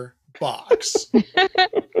 blacker box.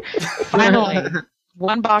 Finally.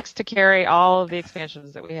 One box to carry all of the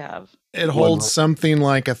expansions that we have. It holds something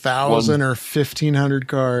like 1,000 or 1,500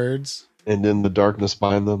 cards. And in the darkness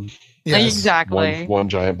behind them. Yes. Exactly. One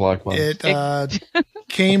giant black box. It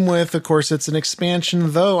came with, of course, it's an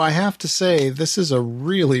expansion, though I have to say, this is a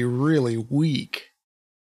really, really weak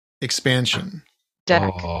expansion.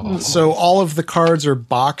 Deck. Oh. So all of the cards are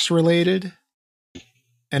box related,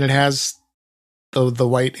 and it has the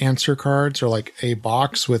white answer cards are like a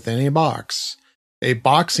box within a box. A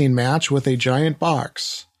boxing match with a giant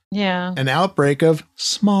box. Yeah. An outbreak of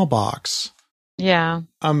small box. Yeah.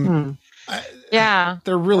 Yeah.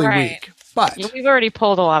 They're really weak. But we've already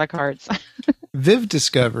pulled a lot of cards. Viv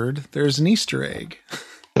discovered there's an Easter egg.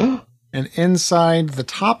 And inside the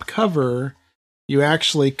top cover, you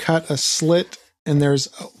actually cut a slit and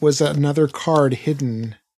was another card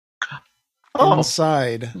hidden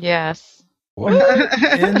inside. Yes.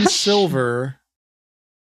 In silver.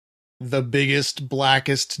 The biggest,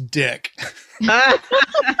 blackest dick. The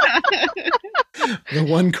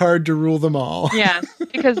one card to rule them all. Yes,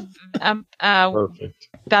 because Perfect.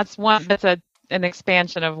 That's an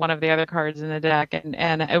expansion of one of the other cards in the deck,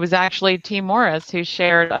 and it was actually T. Morris who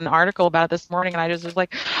shared an article about it this morning, and I just was like,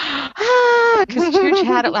 because Chooch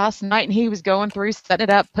had it last night, and he was going through, setting it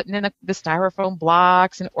up, putting in the styrofoam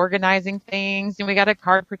blocks, and organizing things, and we got a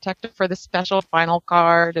card protector for the special final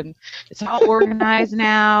card, and it's all organized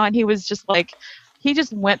now, and he was just like, he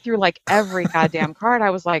just went through like every goddamn card.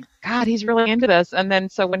 I was like, God, he's really into this. And then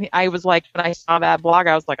so when I saw that blog,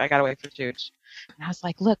 I was like, I gotta wait for Chooch. And I was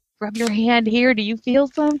like, look, rub your hand here. Do you feel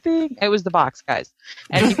something? It was the box, guys.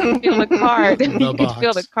 And you can feel the card. You can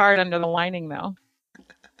feel the card under the lining, though.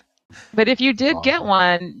 But if you did get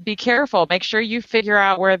one, be careful. Make sure you figure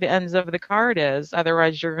out where the ends of the card is.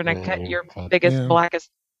 Otherwise, you're going to cut your biggest,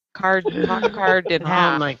 blackest card in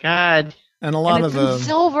half. Oh, my God. And a lot of the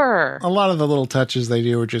silver. A lot of the little touches they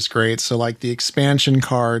do are just great. So like the expansion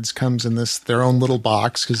cards comes in their own little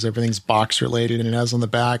box because everything's box related, and it has on the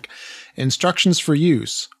back instructions for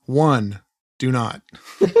use. 1, do not.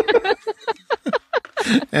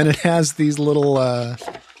 And it has these little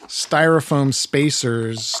styrofoam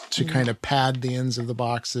spacers to kind of pad the ends of the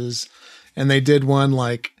boxes. And they did one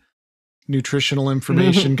like nutritional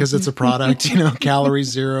information because it's a product, calorie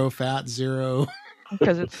 0, fat 0.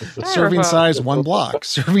 Because it's serving size 1 block,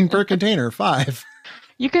 serving per container 5.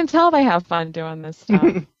 You can tell they have fun doing this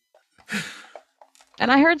stuff. And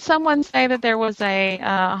I heard someone say that there was a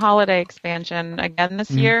holiday expansion again this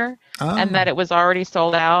year, and that it was already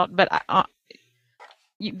sold out. But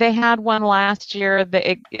they had one last year.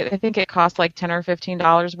 I think it cost like $10 or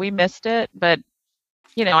 $15. We missed it, but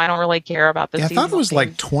I don't really care about this. I thought it was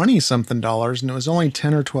like $20-something, and it was only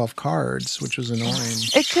 10 or 12 cards, which was annoying.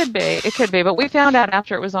 It could be, but we found out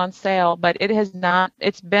after it was on sale. But it has not.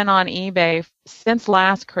 It's been on eBay since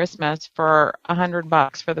last Christmas for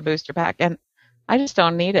 $100 for the booster pack, and I just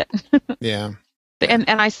don't need it. Yeah. And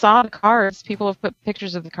I saw the cards. People have put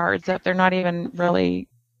pictures of the cards up. They're not even really.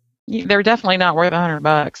 They're definitely not worth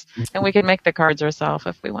 $100, and we can make the cards ourselves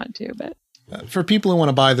if we want to, but. For people who want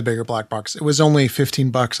to buy the bigger black box, it was only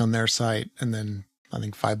 $15 on their site, and then I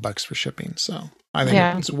think $5 for shipping. So I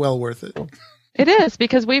think it's well worth it. It is,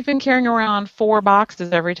 because we've been carrying around 4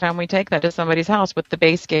 boxes every time we take that to somebody's house with the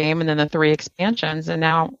base game and then the 3 expansions, and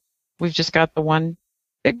now we've just got the one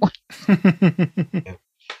big one.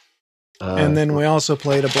 And then we also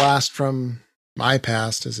played a blast from my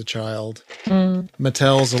past as a child.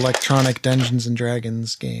 Mattel's Electronic Dungeons and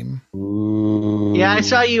Dragons game. Yeah, I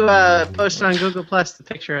saw you post on Google Plus the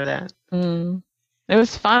picture of that. It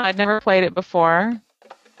was fun. I'd never played it before.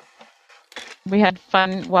 We had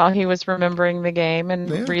fun while he was remembering the game and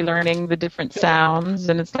relearning the different sounds.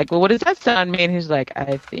 And it's like, well, what does that sound mean? He's like,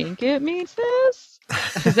 I think it means this.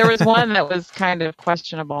 Because there was one that was kind of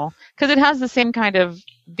questionable. Because it has the same kind of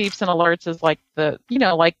beeps and alerts as like that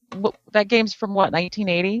game's from what,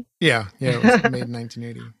 1980? Yeah, it was made in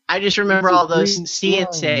 1980. I just remember all those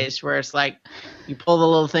CNCs where it's like you pull the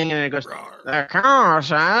little thing and it goes, the car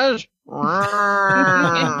says.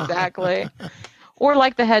 Exactly. Or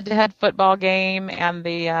like the head-to-head football game and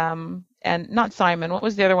the and not Simon. What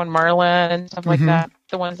was the other one? Merlin and stuff like that.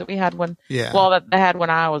 the ones that we had when, Yeah. well, that they had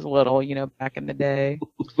when I was little, back in the day.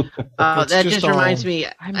 That just reminds me.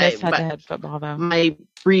 I miss head-to-head football, though. My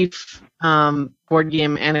brief board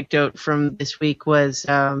game anecdote from this week was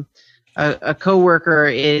a coworker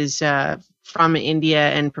is from India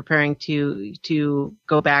and preparing to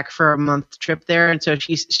go back for a month trip there, and so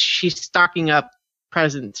she's stocking up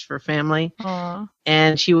presents for family. Aww.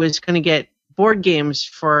 And she was going to get board games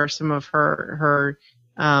for some of her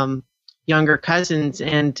younger cousins,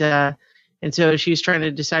 and so she was trying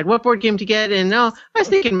to decide what board game to get. And I was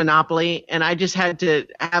thinking Monopoly, and I just had to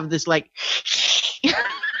have this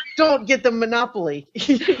don't get the Monopoly.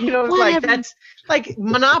 That's like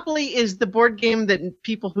Monopoly is the board game that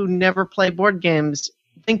people who never play board games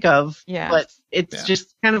think of. Yeah. But it's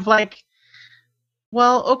just kind of like,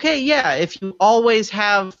 well, okay, yeah, if you always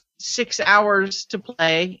have 6 hours to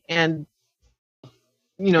play and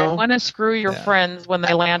I want to screw your friends when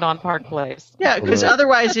they land on Park Place. Yeah, because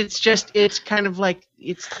otherwise it's kind of like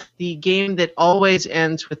it's the game that always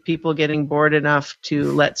ends with people getting bored enough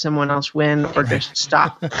to let someone else win or just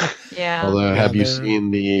stop. Yeah. Although, have you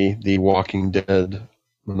seen the Walking Dead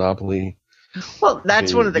Monopoly? Well,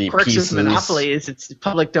 that's one of the quirks of Monopoly is it's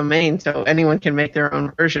public domain, so anyone can make their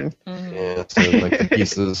own version. Mm-hmm. Yeah, so like the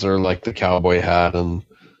pieces are like the cowboy hat and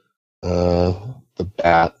the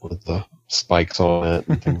bat with the spikes on it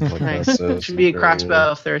and things like Nice. that. So it should be a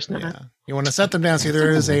crossbow if there's not. Yeah. You want to set them down. See,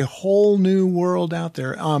 there is a whole new world out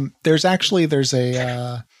there. There's a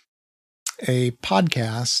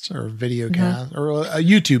podcast or video cast or a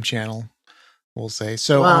YouTube channel, we'll say.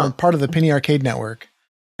 So part of the Penny Arcade Network,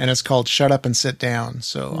 and it's called Shut Up and Sit Down.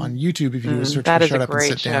 So on YouTube, if you search for Shut Up and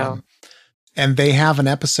Sit Down, and they have an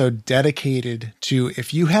episode dedicated to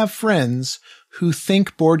if you have friends who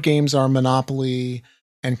think board games are Monopoly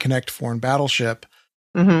and Connect Four and Battleship,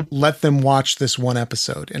 let them watch this one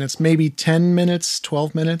episode. And it's maybe 10 minutes,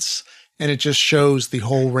 12 minutes, and it just shows the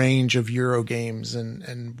whole range of Euro games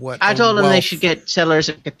and what. I told them they should get Settlers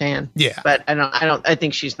of Catan. Yeah. But I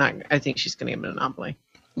think she's going to get Monopoly.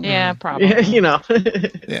 Yeah, probably.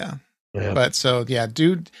 Yeah. But so, yeah,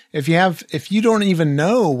 dude, if you don't even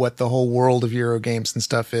know what the whole world of Euro games and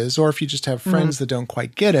stuff is, or if you just have friends that don't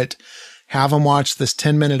quite get it, have them watch this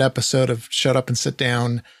 10-minute episode of Shut Up and Sit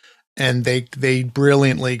Down, and they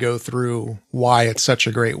brilliantly go through why it's such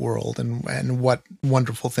a great world and what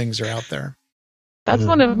wonderful things are out there. That's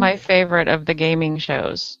one of my favorite of the gaming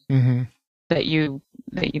shows that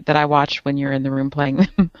I watch when you're in the room playing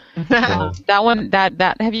them. That one,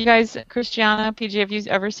 that have you guys, Christiana, PG, have you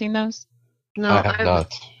ever seen those? No, I have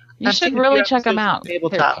not. You should really check them out.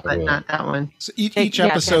 Tabletop, but not that one. So each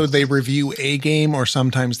episode they review a game, or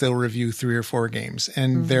sometimes they'll review 3 or 4 games,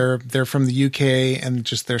 and they're from the UK, and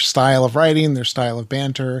just their style of writing, their style of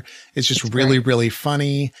banter is just really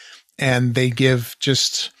funny, and they give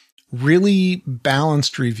just really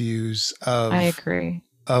balanced reviews of. I agree.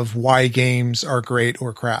 Of why games are great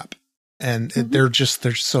or crap, and they're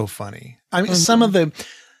so funny. I mean, some of the.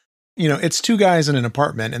 It's 2 guys in an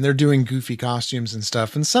apartment and they're doing goofy costumes and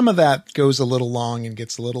stuff. And some of that goes a little long and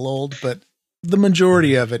gets a little old, but the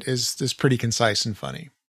majority of it is pretty concise and funny.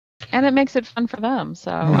 And it makes it fun for them.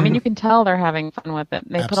 So, I mean, you can tell they're having fun with it.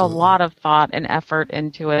 They put a lot of thought and effort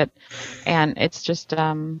into it. And it's just,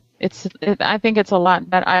 I think it's a lot,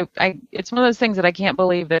 but it's one of those things that I can't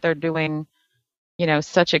believe that they're doing,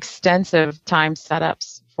 such extensive time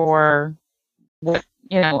setups for what,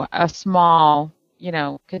 a small,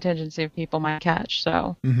 contingency of people might catch.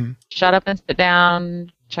 So Shut Up and Sit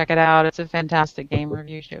Down. Check it out. It's a fantastic game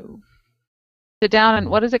review show. Sit down and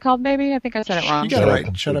what is it called, baby? I think I said it wrong. You got it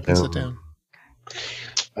right. Shut Up and Sit Down.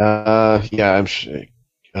 Yeah, I'm sure.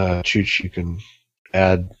 Chooch, you can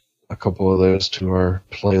add a couple of those to our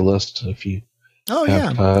playlist if you. Oh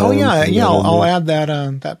yeah. I'll add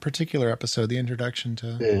that particular episode, the introduction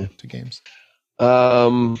to games.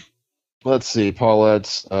 Let's see,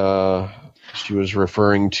 Paulette's. She was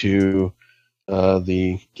referring to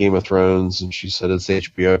the Game of Thrones, and she said it's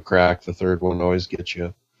HBO crack. The third one always gets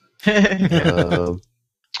you.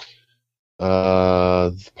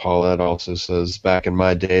 Paulette also says, back in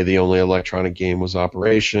my day, the only electronic game was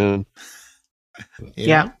Operation.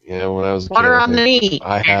 Yeah. Yeah, when I was a Water kid, on the knee.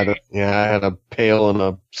 I had a pail and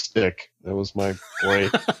a stick. That was my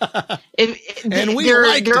play.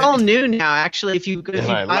 They're all new now. Actually, if you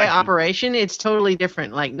buy Operation, it's totally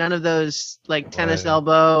different. Like none of those like tennis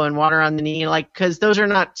elbow and water on the knee, like because those are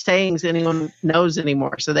not sayings anyone knows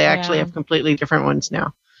anymore. So they actually have completely different ones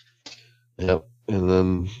now. Yep, and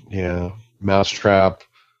then Mousetrap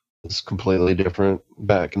is completely different.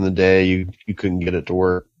 Back in the day, you couldn't get it to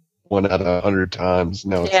work 1 out of 100 times.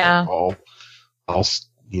 Now it's like all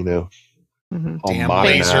All Damn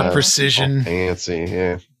modernized, laser precision. all fancy,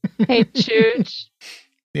 yeah. Hey, Chooch.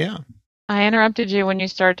 Yeah. I interrupted you when you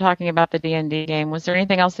started talking about the D&D game. Was there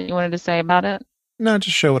anything else that you wanted to say about it? No,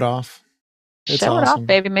 just show it off. It's Show it awesome. off,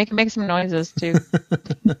 baby. Make some noises too.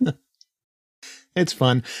 It's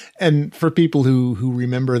fun. And for people who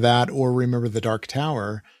remember that or remember the Dark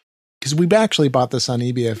Tower, because we actually bought this on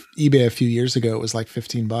eBay a few years ago. It was like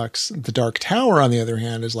 $15. The Dark Tower, on the other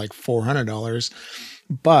hand, is like $400.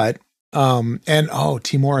 But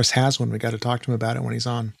T. Morris has one. We got to talk to him about it when he's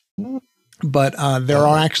on. But there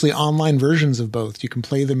are actually online versions of both. You can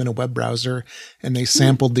play them in a web browser, and they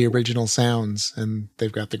sampled the original sounds, and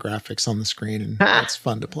they've got the graphics on the screen, and it's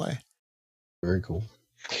fun to play. Very cool.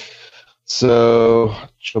 So,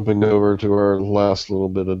 jumping over to our last little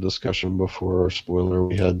bit of discussion before our spoiler,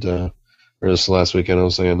 we had, or this last weekend, I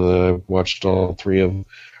was saying that I watched all 3 of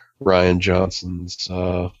Rian Johnson's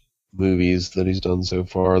movies that he's done so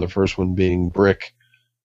far. The first one being Brick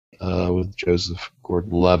with Joseph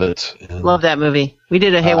Gordon-Levitt. Love that movie. We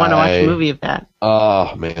did a Hey Wanna Watch a movie of that.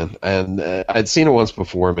 Oh, man. And I'd seen it once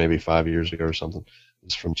before, maybe 5 years ago or something.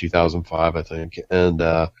 It's from 2005, I think.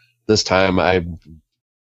 And this time I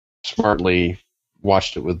smartly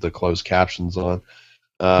watched it with the closed captions on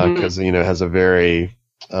because it has a very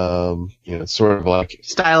sort of like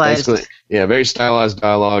stylized, very stylized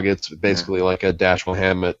dialogue. It's basically like a Dashiell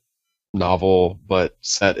Hammett novel, but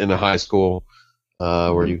set in a high school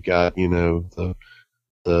where you've got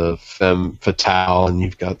the femme fatale, and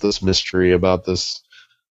you've got this mystery about this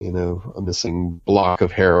a missing block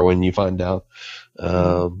of heroin. You find out,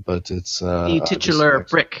 but it's the titular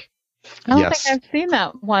Brick. I don't think I've seen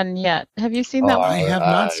that one yet. Have you seen that one? I have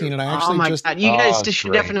not seen it. I actually God. You guys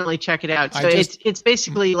should definitely check it out. So it's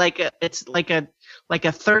basically like a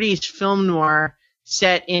 30s film noir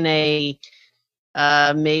set in a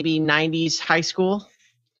maybe 90s high school,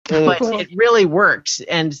 but it really works,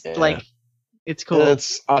 and it's cool.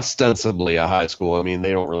 It's ostensibly a high school. I mean,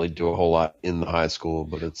 they don't really do a whole lot in the high school,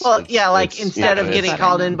 but instead of getting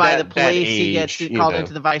called in by the police, he gets called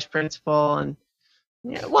into the vice principal and.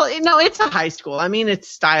 Yeah, well, it's a high school. I mean, it's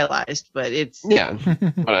stylized, but it's but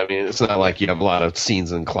I mean, it's not like you have a lot of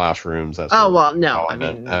scenes in classrooms. No. I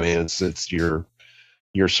mean, it's you're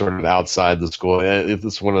sort of outside the school.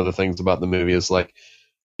 It's one of the things about the movie is like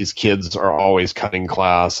these kids are always cutting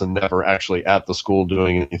class and never actually at the school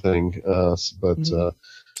doing anything. That's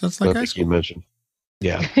like high school. You mentioned.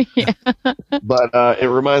 Yeah. But it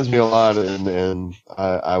reminds me a lot, and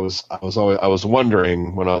I was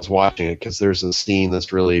wondering when I was watching it, because there's a scene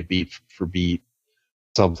that's really beat for beat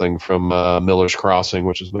something from Miller's Crossing,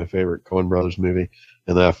 which is my favorite Coen Brothers movie,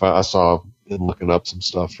 and then I saw in looking up some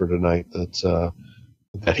stuff for tonight that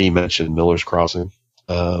he mentioned Miller's Crossing.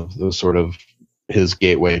 It was sort of his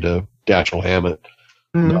gateway to Dashiell Hammett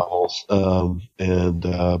novels,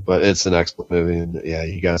 but it's an excellent movie, and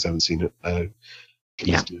you guys haven't seen it.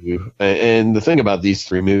 And the thing about these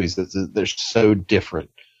 3 movies is that they're so different.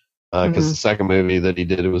 Because the second movie that he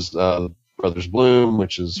did, it was Brothers Bloom,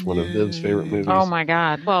 which is one of Viv's favorite movies. Oh my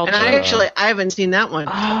God! Well, and I haven't seen that one.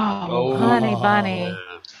 Oh, honey bunny,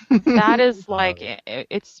 that is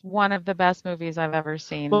it's one of the best movies I've ever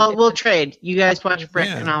seen. Well, we'll trade. You guys watch Brick,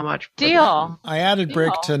 and I'll watch Brick. Deal. I added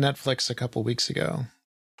Brick to Netflix a couple weeks ago.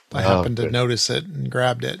 I happened to notice it and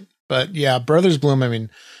grabbed it. But yeah, Brothers Bloom. I mean.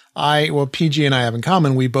 PG and I have in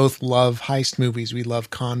common, we both love heist movies. We love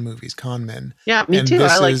con movies, con men. Yeah, me too.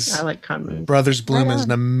 I like con movies. Brothers Bloom is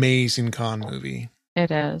an amazing con movie.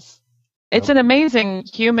 It is. It's an amazing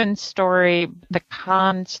human story. The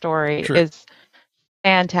con story is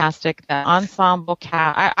fantastic. The ensemble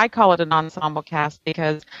cast, I call it an ensemble cast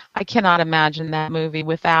because I cannot imagine that movie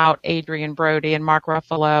without Adrian Brody and Mark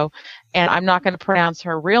Ruffalo. And I'm not going to pronounce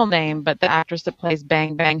her real name, but the actress that plays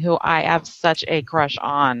Bang Bang, who I have such a crush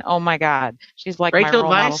on. Oh my God, she's like Rachel my role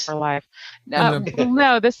model for life. No,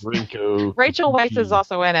 Rachel Weisz is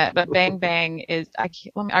also in it, but Bang Bang is.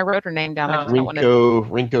 I wrote her name down.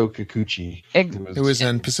 Rinko Kikuchi. It was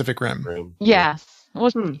in Pacific Rim. Yes.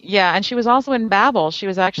 Well, yeah, and she was also in Babel. She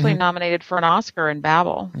was actually nominated for an Oscar in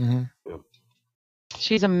Babel.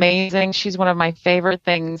 She's amazing. She's one of my favorite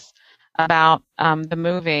things about the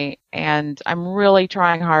movie, and I'm really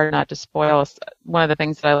trying hard not to spoil one of the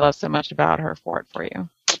things that I love so much about her for you.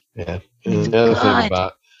 Yeah, and the other thing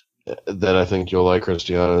about that I think you'll like,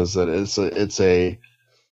 Christiana, is that it's a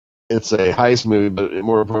heist movie, but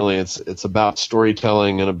more importantly, it's about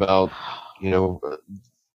storytelling and about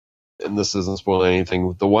and this isn't spoiling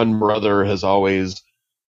anything. The one brother has always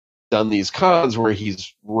done these cons where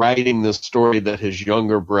he's writing this story that his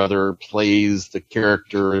younger brother plays the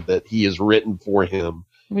character that he has written for him.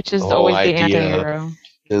 Which is always the anti-hero.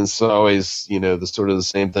 And it's always, the sort of the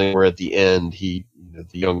same thing where at the end, the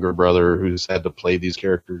younger brother who's had to play these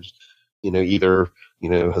characters, either,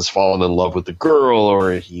 has fallen in love with the girl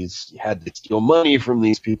or he's had to steal money from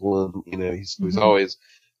these people. And, he's always,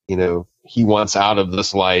 he wants out of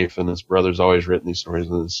this life, and his brother's always written these stories,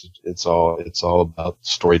 and it's all about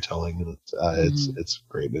storytelling, and it's a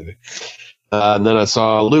great movie. And then I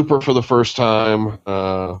saw Looper for the first time,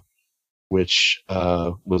 which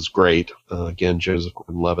was great. Again, Joseph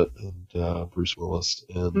Gordon-Levitt and Bruce Willis,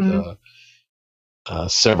 and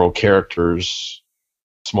several characters,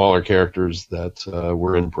 smaller characters that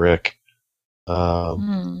were in Brick,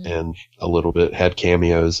 and a little bit had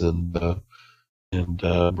cameos and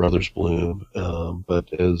Brothers Bloom. But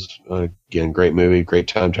it was, again, great movie, great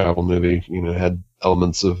time travel movie. Had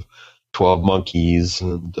elements of 12 Monkeys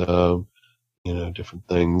and different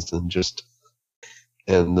things, and just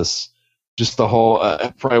the whole,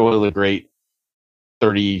 probably one of the great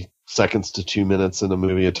 30 seconds to 2 minutes in a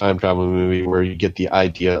movie, a time travel movie, where you get the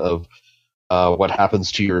idea of what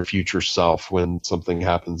happens to your future self when something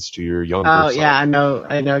happens to your younger self. Oh, yeah, I know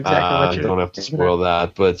exactly what you're. Don't have to spoil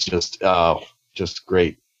that, but it's just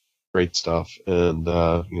great stuff. And,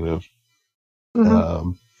 so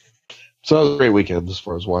it was a great weekend as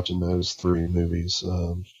far as watching those 3 movies.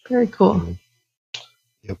 Very cool.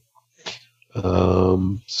 Yep.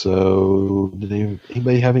 So did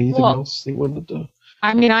anybody have anything else they wanted to?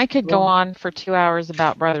 I mean, I could go on for 2 hours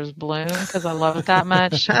about Brothers Bloom because I love it that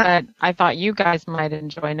much, but I thought you guys might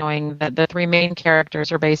enjoy knowing that the 3 main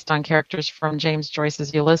characters are based on characters from James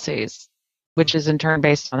Joyce's Ulysses, which is in turn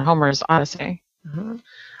based on Homer's Odyssey. Mm-hmm.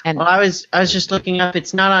 And I was just looking up.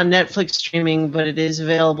 It's not on Netflix streaming, but it is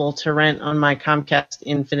available to rent on my Comcast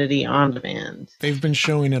Infinity On Demand. They've been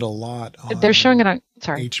showing it a lot. They're showing it on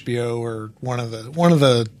HBO, or one of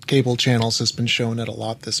the cable channels has been showing it a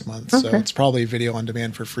lot this month. Okay. So it's probably video on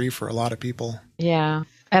demand for free for a lot of people. Yeah,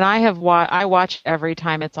 and I watch it every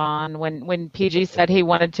time it's on. When PG said he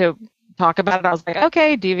wanted to talk about it, I was like,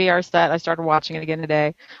 okay, DVR set. I started watching it again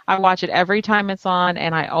today. I watch it every time it's on,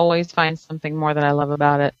 and I always find something more that I love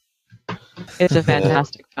about it. It's a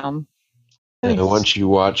fantastic film. And once you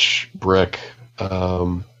watch Brick,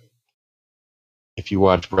 if you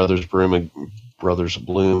watch Brothers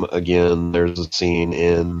Bloom again, there's a scene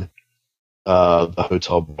in the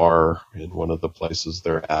hotel bar in one of the places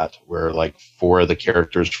they're at where 4 of the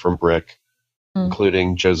characters from Brick,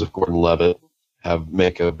 including Joseph Gordon-Levitt,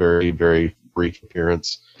 make a very, very brief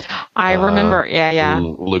appearance. I remember, yeah.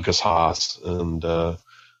 Lucas Haas and a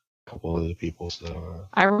couple of other people. So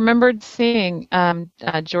I remembered seeing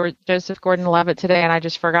Joseph Gordon-Levitt today, and I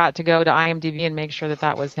just forgot to go to IMDb and make sure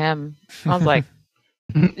that was him. I was like,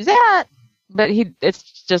 is that? But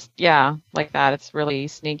it's just, like that. It's really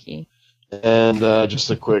sneaky. And just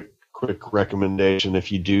a quick recommendation: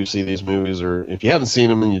 if you do see these movies, or if you haven't seen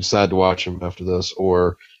them and you decide to watch them after this,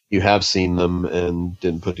 or you have seen them and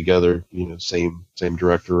didn't put together, same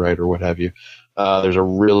director, writer, what have you. There's a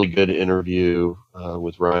really good interview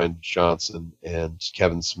with Rian Johnson and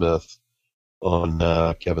Kevin Smith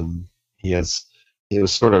on Kevin. It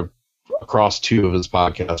was sort of across 2 of his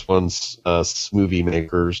podcasts. One's Smoothie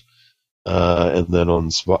Makers, and then on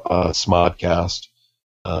Smodcast.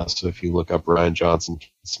 So if you look up Rian Johnson,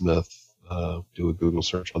 Kevin Smith, do a Google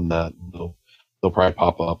search on that, and they'll probably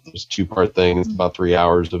pop up. There's a 2-part thing. It's about 3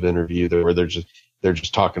 hours of interview there where they're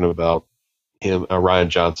just talking about him, Rian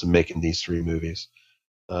Johnson, making these 3 movies,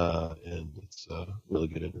 and it's a really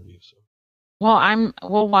good interview. So. Well,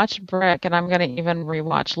 we'll watch Brick, and I'm going to even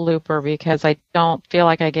rewatch Looper because I don't feel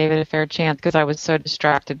like I gave it a fair chance because I was so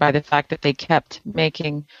distracted by the fact that they kept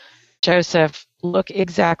making Joseph look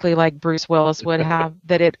exactly like Bruce Willis would have.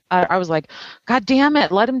 I was like, God damn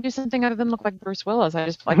it, let him do something other than look like Bruce Willis. I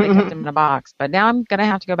just feel like they kept him in a box. But now I'm going to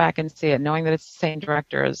have to go back and see it, knowing that it's the same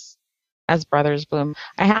director as Brothers Bloom.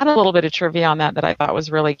 I had a little bit of trivia on that I thought was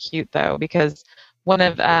really cute, though, because one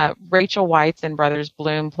of Rachel Weisz in Brothers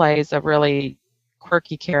Bloom plays a really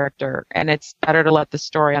quirky character, and it's better to let the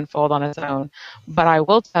story unfold on its own. But I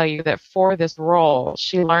will tell you that for this role,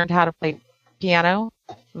 she learned how to play piano,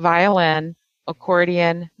 violin,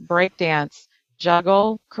 accordion, breakdance,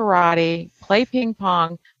 juggle, karate, play ping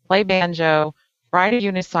pong, play banjo, ride a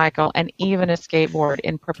unicycle, and even a skateboard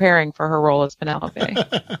in preparing for her role as Penelope.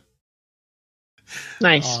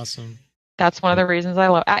 Nice. Awesome. That's one of the reasons I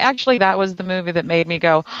love. Actually, that was the movie that made me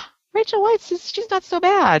go, Rachel Weisz, she's not so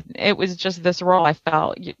bad. It was just this role I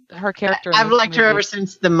felt. Her character. I've liked her ever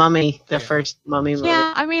since The Mummy, the first Mummy movie.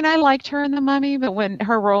 Yeah, I mean, I liked her in The Mummy, but when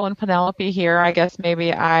her role in Penelope here, I guess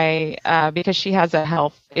maybe because she has a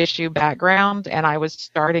health issue background, and I was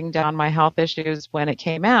starting down my health issues when it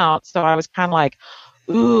came out, so I was kind of like,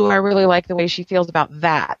 ooh, I really like the way she feels about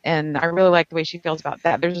that, and I really like the way she feels about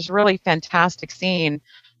that. There's this really fantastic scene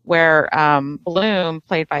where Bloom,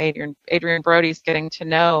 played by Adrian Brody, is getting to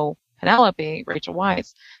know Penelope, Rachel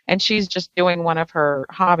Weisz, and she's just doing one of her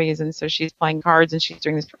hobbies, and so she's playing cards, and she's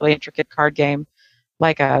doing this really intricate card game,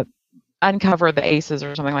 like a Uncover the Aces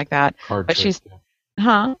or something like that. Card but trick, she's,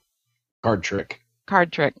 yeah. Card trick.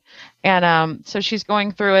 And so she's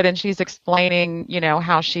going through it, and she's explaining,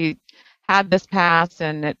 how she had this past,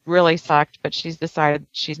 and it really sucked, but she's decided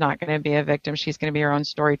she's not going to be a victim. She's going to be her own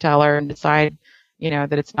storyteller and decide,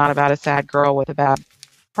 that it's not about a sad girl with a bad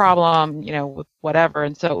problem, with whatever.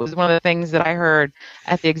 And so it was one of the things that I heard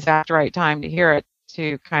at the exact right time to hear it,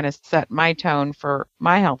 to kind of set my tone for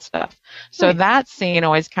my health stuff. So that scene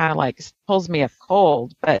always kind of like pulls me up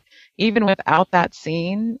cold. But even without that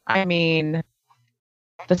scene, I mean,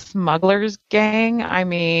 the smugglers gang, I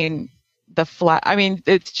mean,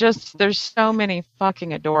 it's just, there's so many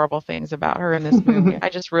fucking adorable things about her in this movie. I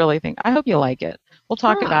just really think, I hope you like it. We'll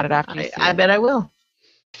talk about it after you see I it. bet I will.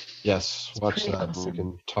 Yes, watch that. Awesome. We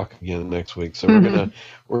can talk again next week. So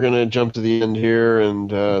we're gonna jump to the end here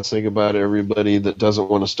and say goodbye to everybody that doesn't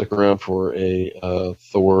want to stick around for a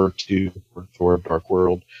Thor 2 or Thor Dark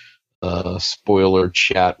World spoiler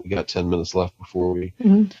chat. We got 10 minutes left before we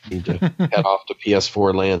need to head off to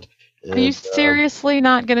PS4 land. And, Are you seriously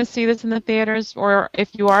not going to see this in the theaters? Or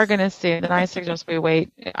if you are going to see it, then I suggest we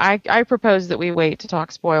wait. I propose that we wait to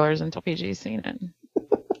talk spoilers until PG's seen it.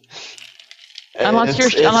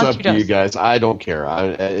 It's up to you guys. I don't care.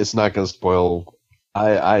 It's not going to spoil.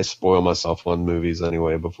 I spoil myself on movies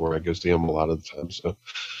anyway before I go see them a lot of the time. So,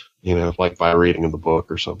 like by reading the book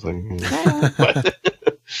or something.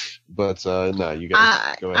 But no, you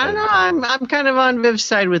guys go ahead. I don't know. I'm kind of on Viv's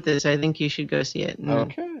side with this. I think you should go see it.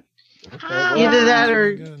 Okay. Either that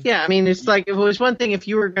or I mean, it's like, if it was one thing if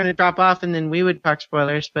you were going to drop off and then we would talk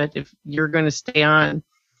spoilers, but if you're going to stay on.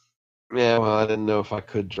 Yeah, well, I didn't know if I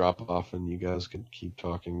could drop off and you guys could keep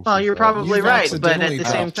talking. Well, you're probably right, but at the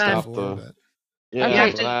same time, you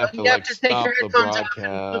have to take your headphones off.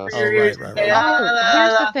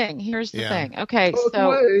 Here's the thing. Okay,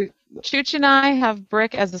 so Chooch and I have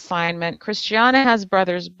Brick as assignment. Christiana has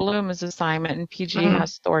Brothers Bloom as assignment, and PG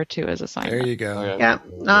has Thor 2 as assignment. There you go. Okay.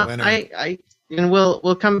 Yeah, and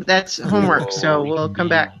we'll come. That's homework, so we'll come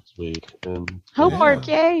back. Homework,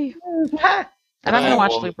 yay! And I'm going to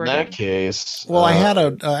watch Looper. In that case... Well, I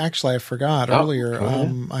had actually, I forgot earlier.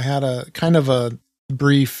 I had a kind of a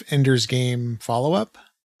brief Ender's Game follow-up.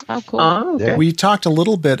 Oh, cool. Oh, okay. We talked a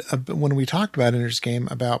little bit, when we talked about Ender's Game,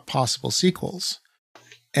 about possible sequels.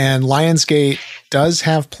 And Lionsgate does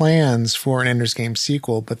have plans for an Ender's Game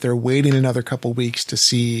sequel, but they're waiting another couple weeks to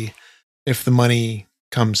see if the money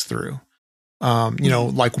comes through.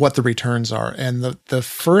 Like what the returns are. And the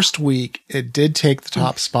first week, it did take the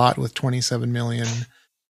top spot with 27 million,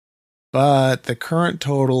 but the current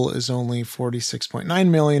total is only 46.9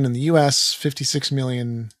 million in the US, 56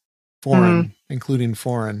 million foreign, including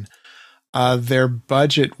foreign. Their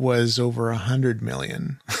budget was over 100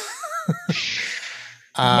 million.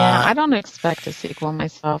 Yeah, I don't expect a sequel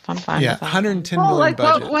myself. I'm fine. Yeah, with that. 110 million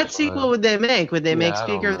budget. What sequel would they make? Would they make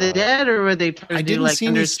Speaker of the Dead, or would they try to do like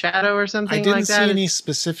Under Shadow or something like that? I didn't see any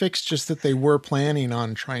specifics, just that they were planning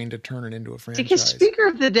on trying to turn it into a franchise. Because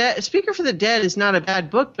Speaker for the Dead is not a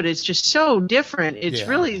bad book, but it's just so different.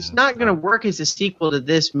 It's not going to work as a sequel to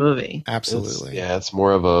this movie. Absolutely. It's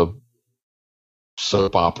more of a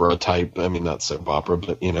soap opera type. I mean, not soap opera,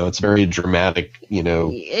 but it's very dramatic.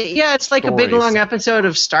 Yeah, it's like a big long episode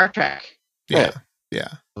of Star Trek. Yeah.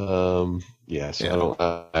 So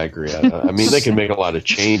I agree. I mean, they can make a lot of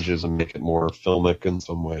changes and make it more filmic in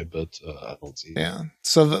some way, but I don't see. Yeah.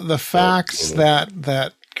 So the facts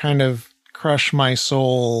that kind of crush my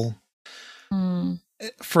soul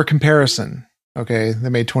for comparison. Okay, they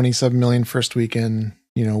made 27 million first weekend.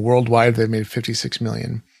 Worldwide they made 56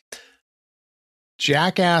 million.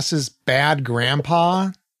 Jackass's Bad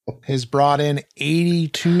Grandpa has brought in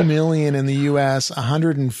 82 million in the US,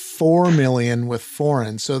 104 million with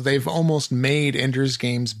foreign. So they've almost made Ender's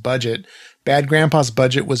Game's budget. Bad Grandpa's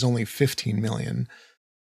budget was only 15 million.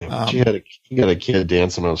 You got a kid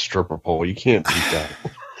dancing on a stripper pole. You can't beat that.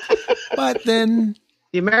 But then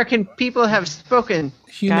the American people have spoken.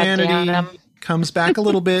 Humanity comes back a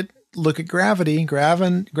little bit. Look at Gravity.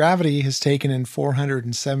 Gravity has taken in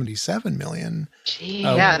 477 million.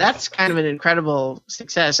 Yeah, that's kind of an incredible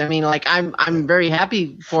success. I mean, like I'm very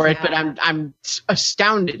happy for it, but I'm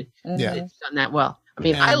astounded that it's done that well. I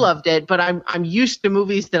mean, I loved it, but I'm used to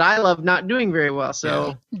movies that I love not doing very well.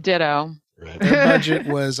 So ditto. Right. Their budget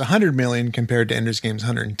was $100 million compared to Ender's Game's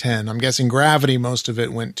 $110. I'm guessing Gravity, most of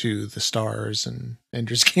it went to the stars, and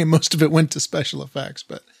Ender's Game, most of it went to special effects.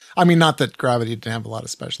 But I mean, not that Gravity didn't have a lot of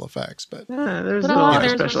special effects, but there's a lot of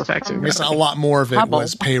special effects. I guess a lot more of it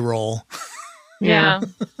was payroll. Yeah.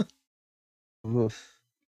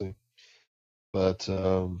 But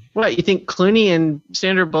what, you think Clooney and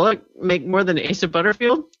Sandra Bullock make more than Asa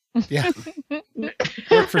Butterfield? Yeah.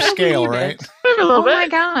 Work for scale, right? Oh my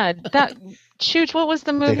God. Chooch, what was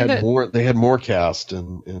the movie they had more cast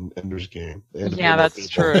in Ender's Game. Yeah, that's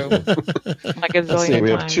true. Like a zillion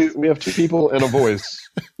times. We have two people and a voice.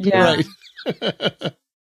 Yeah. Right.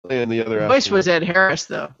 And the other voice was Ed Harris,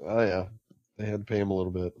 though. Oh yeah, they had to pay him a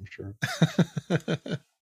little bit, I'm sure.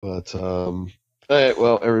 But all right,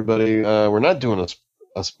 well, everybody, we're not doing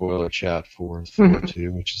a spoiler chat for Thor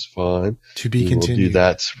 2, which is fine. To be continued. continued. We'll do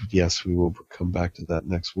that. Yes, we will come back to that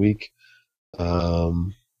next week.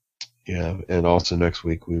 Yeah, and also next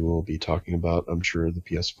week we will be talking about, I'm sure, the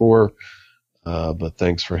PS4. But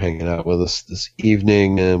thanks for hanging out with us this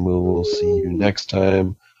evening, and we will see you next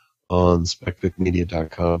time on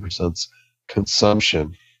SpecVicMedia.com presents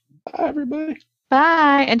Consumption. Bye, everybody.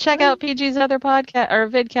 Bye, and check out PG's other podcast or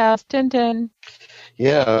vidcast, Tintin.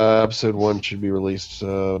 Yeah, episode 1 should be released by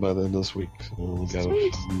the end of this week. So we've got a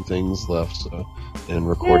few things left, and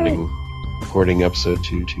recording episode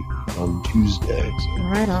 2 on Tuesday. So.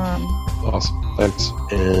 Right on. Awesome. Thanks,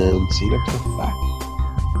 and see you next time. Bye.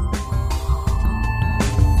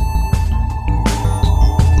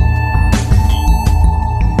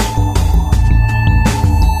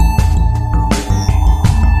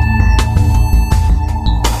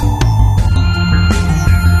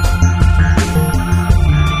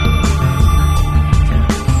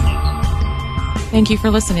 Thank you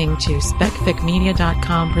for listening to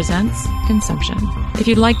SpecVicMedia.com presents Consumption. If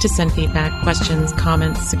you'd like to send feedback, questions,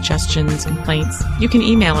 comments, suggestions, complaints, you can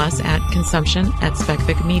email us at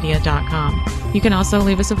consumption@SpecVicMedia.com. You can also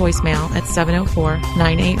leave us a voicemail at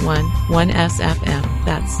 704-981-1SFM.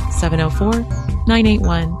 That's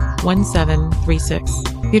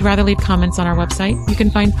 704-981-1736. If you'd rather leave comments on our website, you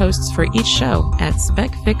can find posts for each show at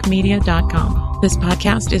SpecVicMedia.com. This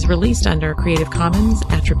podcast is released under Creative Commons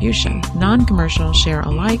Attribution, Non-Commercial Share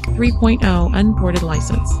Alike 3.0 Unported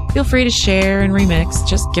License. Feel free to share and remix,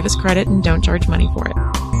 just give us credit and don't charge money for it.